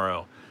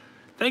tomorrow.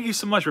 Thank you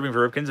so much, Ripping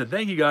for Ripkins, and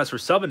thank you guys for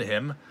subbing to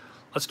him.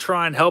 Let's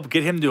try and help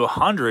get him to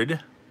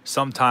 100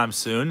 sometime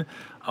soon.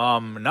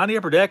 90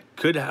 upper deck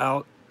could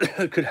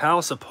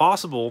house a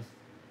possible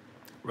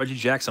Reggie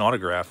Jackson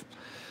autograph.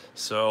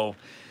 So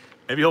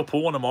maybe he'll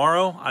pull one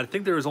tomorrow. I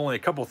think there was only a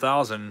couple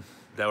thousand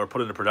that were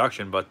put into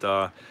production,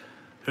 but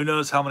who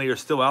knows how many are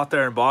still out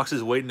there in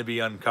boxes waiting to be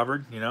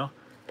uncovered, you know?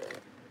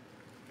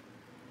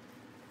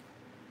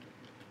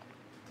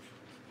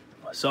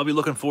 So I'll be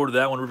looking forward to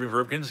that one, Ripping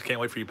for Ripkins. Can't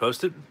wait for you to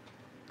post it.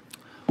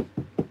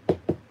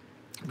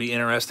 Be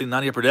interesting.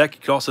 90 upper deck.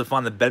 You can also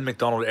find the Ben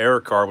McDonald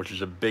error card, which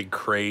is a big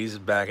craze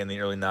back in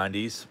the early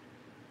 90s.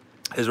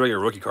 His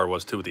regular rookie card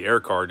was too, but the error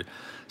card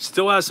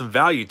still has some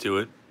value to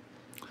it.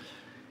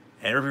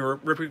 And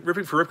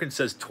Ripping for Ripkins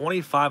says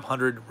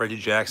 2,500 Reggie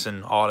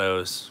Jackson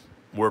autos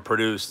were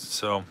produced.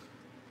 So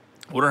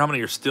I wonder how many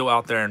are still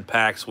out there in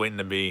packs waiting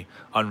to be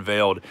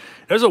unveiled.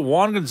 There's a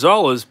Juan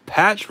Gonzalez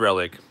patch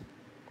relic.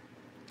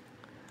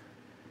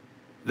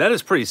 That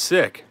is pretty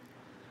sick.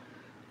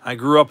 I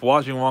grew up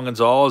watching Juan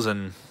Gonzalez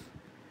and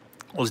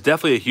was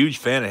definitely a huge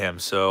fan of him.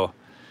 So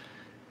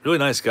really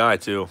nice guy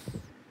too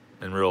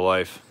in real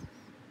life.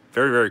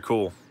 Very, very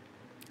cool.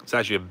 It's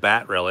actually a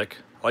bat relic.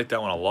 I like that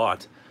one a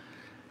lot.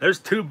 There's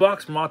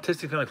 $2 from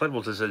Autistic Family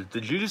Collectibles that says,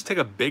 did you just take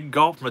a big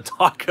gulp from a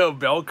Taco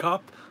Bell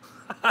cup?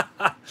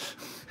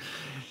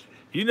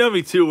 You know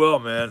me too well,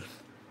 man.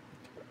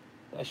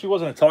 She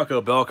wasn't a Taco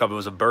Bell cup. It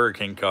was a Burger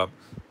King cup.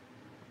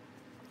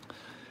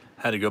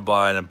 Had to go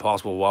buy an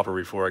Impossible Whopper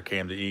before I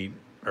came to eat.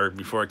 or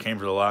before I came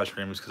for the live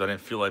streams, because I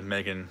didn't feel like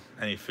making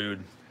any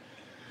food.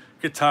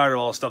 Get tired of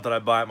all the stuff that I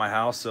buy at my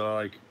house, so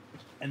I like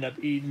end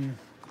up eating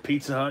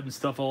Pizza Hut and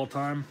stuff all the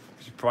time.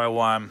 Which is probably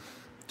why I'm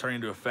turning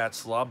into a fat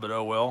slob, but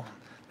oh well.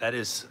 That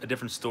is a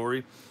different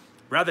story.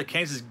 Rather,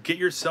 Kansas, get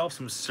yourself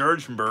some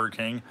Surge from Burger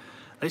King.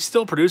 They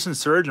still producing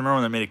Surge. I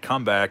remember when they made a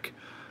comeback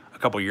a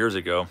couple years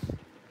ago.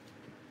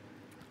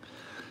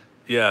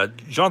 Yeah,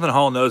 Jonathan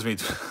Hall knows me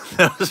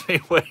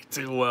way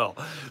too well.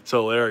 It's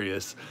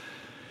hilarious.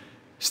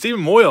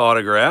 Stephen Moya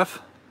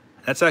autograph.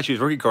 That's actually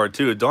his rookie card,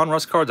 too. Don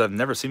Russ cards I've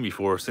never seen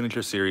before.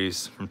 Signature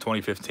Series from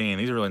 2015.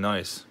 These are really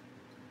nice.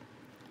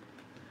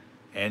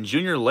 And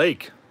Junior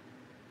Lake.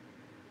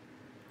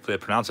 Hopefully I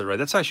pronounce it right.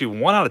 That's actually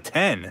 1 out of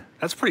 10.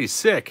 That's pretty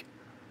sick.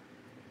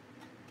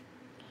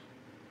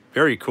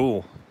 Very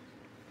cool.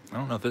 I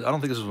don't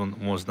think this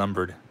one was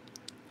numbered.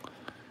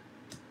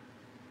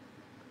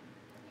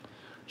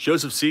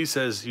 Joseph C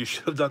says, you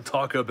should have done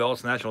Taco Bell.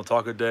 It's National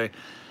Taco Day.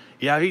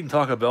 Yeah, I've eaten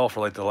Taco Bell for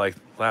like the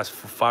last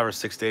 5 or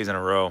 6 days in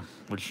a row,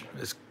 which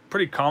is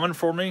pretty common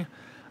for me.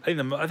 I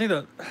think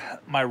that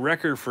my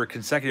record for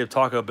consecutive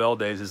Taco Bell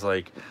days is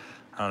like,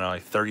 I don't know,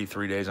 like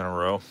 33 days in a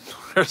row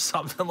or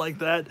something like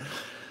that.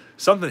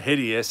 Something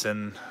hideous,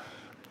 and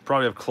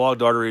probably have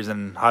clogged arteries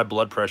and high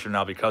blood pressure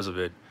now because of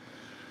it.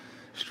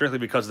 Strictly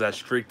because of that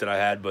streak that I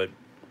had, but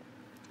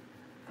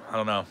I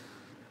don't know.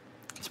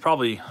 It's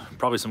probably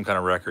some kind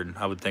of record.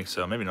 I would think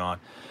so. Maybe not.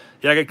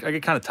 Yeah, I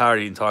get kind of tired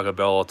of eating Taco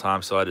Bell all the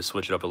time, so I had to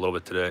switch it up a little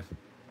bit today.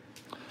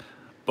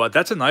 But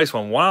that's a nice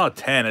one. 1 out of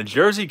 10. A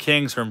Jersey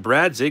Kings from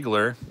Brad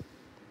Ziegler.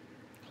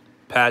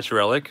 Patch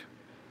relic.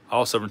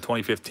 Also from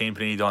 2015,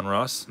 Panini Don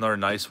Russ. Another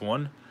nice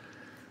one.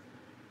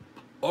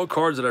 All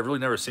cards that I've really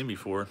never seen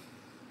before.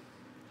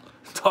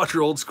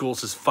 Dr. Old School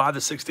says 5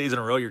 to 6 days in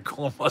a row, your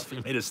colon must be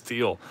made of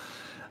steel.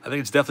 I think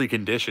it's definitely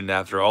conditioned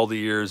after all the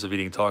years of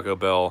eating Taco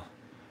Bell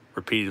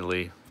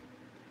repeatedly.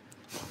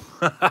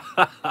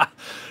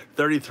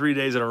 33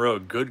 days in a row.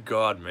 Good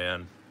God,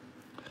 man.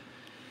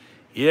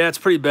 Yeah, it's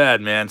pretty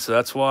bad, man. So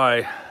that's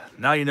why,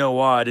 now you know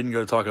why I didn't go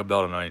to Taco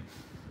Bell tonight.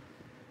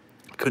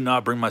 Could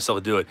not bring myself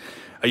to do it.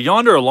 A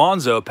Yonder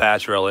Alonso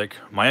patch relic.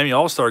 Miami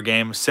All-Star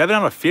game. 7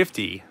 out of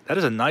 50. That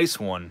is a nice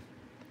one.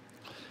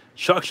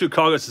 Chuck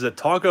Chicago says that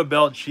Taco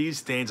Bell cheese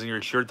stains on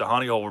your shirt at the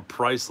honey hole were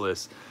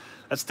priceless.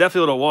 That's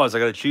definitely what it was. I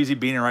got a cheesy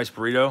bean and rice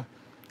burrito.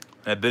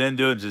 And I bit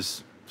into it and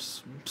just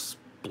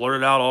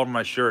blurted out all over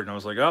my shirt. And I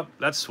was like, oh,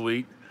 that's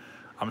sweet.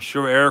 I'm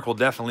sure Eric will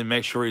definitely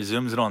make sure he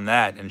zooms in on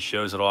that and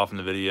shows it off in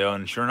the video.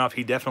 And sure enough,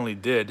 he definitely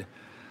did.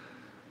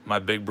 My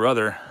big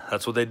brother.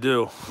 That's what they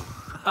do.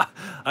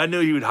 I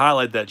knew he would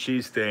highlight that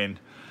cheese stain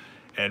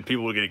and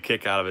people would get a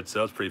kick out of it. So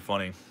that's pretty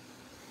funny.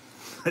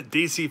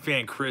 DC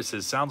fan Chris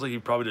says, sounds like you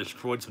probably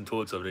destroyed some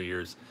toilets over the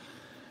years.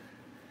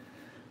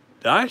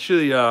 I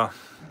actually, I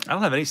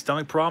don't have any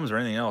stomach problems or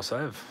anything else.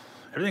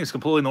 Everything is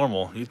completely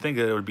normal. You'd think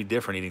that it would be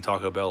different eating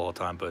Taco Bell all the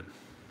time, but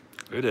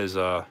it is,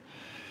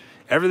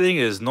 everything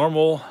is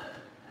normal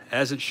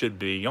as it should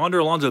be. Yonder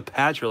Alonso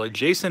patch relic.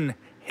 Jason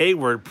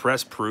Hayward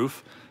press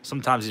proof.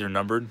 Sometimes these are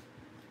numbered.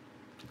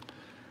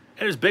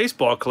 And his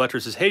baseball collector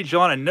says, hey,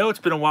 John, I know it's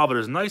been a while, but it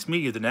was nice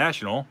meeting you at the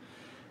National.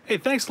 Hey,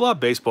 thanks a lot,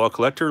 baseball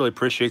collector. Really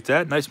appreciate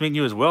that. Nice meeting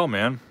you as well,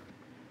 man.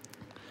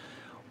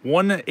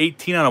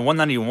 118 out of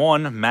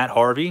 191, Matt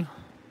Harvey.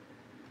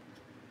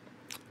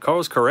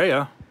 Carlos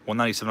Correa,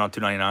 197 out of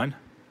 299.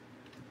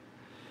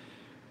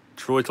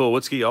 Troy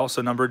Tulowitzki,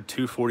 also numbered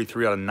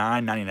 243 out of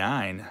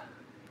 999.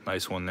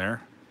 Nice one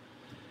there.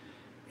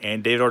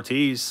 And David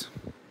Ortiz,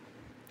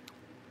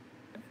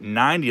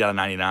 90 out of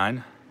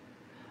 99.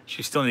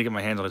 She still need to get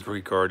my hands on his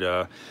rookie card.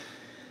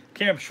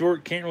 Came up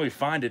short. Can't really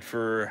find it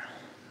for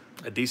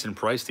a decent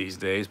price these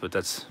days, but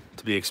that's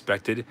to be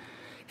expected.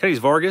 Kenny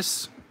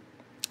Vargas,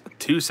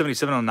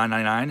 277 on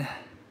 999.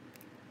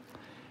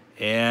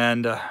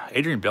 And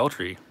Adrian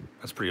Beltre,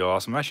 that's pretty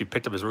awesome. I actually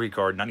picked up his rookie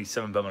card,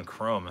 97 Bowman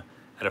Chrome,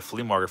 at a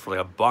flea market for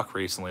like $1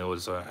 recently. It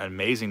was an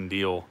amazing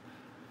deal.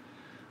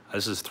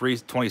 This is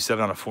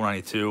 327 out of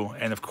 492.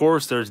 And of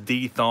course, there's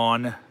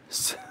D-Thon.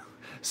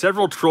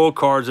 Several troll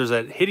cards. There's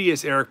that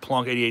hideous Eric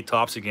Plunk, 88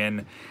 tops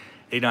again,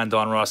 89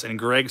 Don Russ, and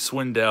Greg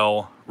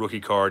Swindell,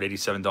 rookie card,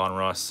 87 Don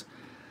Russ.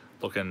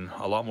 Looking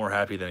a lot more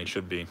happy than he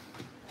should be.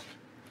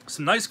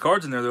 Some nice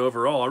cards in there, though,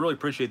 overall. I really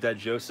appreciate that,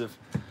 Joseph.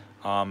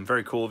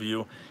 Very cool of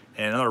you.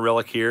 And another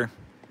relic here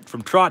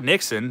from Trot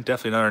Nixon,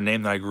 definitely another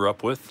name that I grew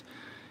up with.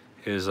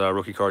 His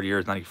rookie card year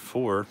is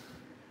 94.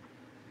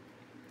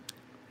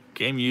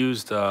 Game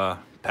used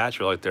patch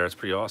relic there. It's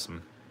pretty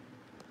awesome.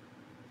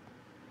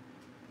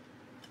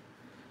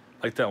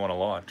 Like that one a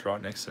lot,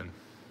 Trot Nixon.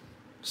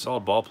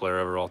 Solid ball player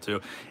overall,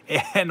 too.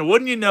 And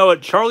wouldn't you know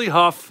it, Charlie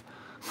Huff,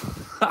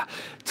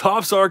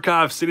 Topps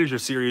Archive Signature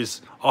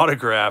Series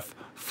autograph,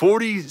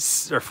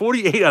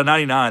 48 out of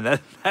 99.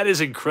 That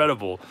is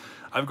incredible.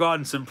 I've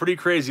gotten some pretty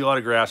crazy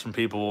autographs from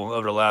people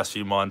over the last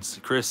few months.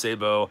 Chris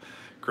Sabo,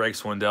 Greg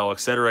Swindell,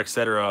 etc.,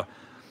 etc.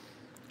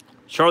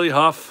 Charlie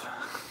Huff,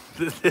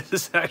 this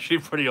is actually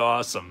pretty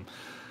awesome.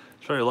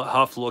 Charlie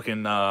Huff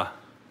looking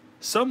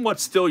somewhat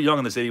still young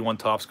on this 81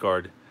 Topps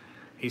card.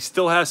 he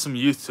still has some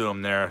youth to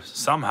him there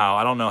somehow.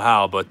 I don't know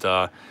how, but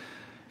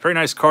very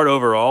nice card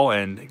overall,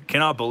 and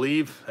cannot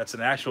believe that's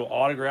an actual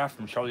autograph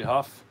from Charlie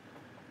Huff.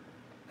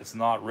 It's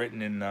not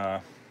written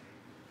in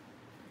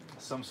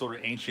some sort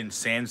of ancient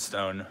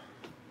sandstone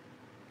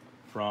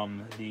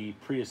from the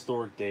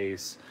prehistoric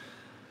days.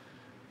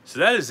 So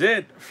that is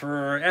it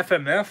for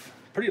FMF.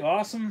 Pretty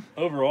awesome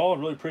overall. I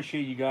really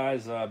appreciate you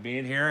guys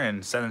being here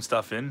and sending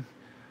stuff in.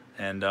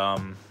 And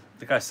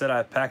like I said, I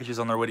have packages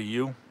on their way to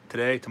you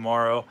today,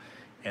 tomorrow,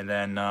 and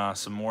then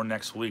some more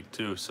next week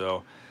too.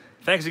 So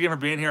thanks again for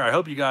being here. I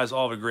hope you guys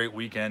all have a great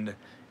weekend,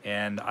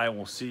 and I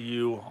will see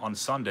you on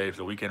Sunday for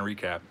the weekend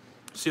recap.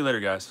 See you later,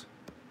 guys.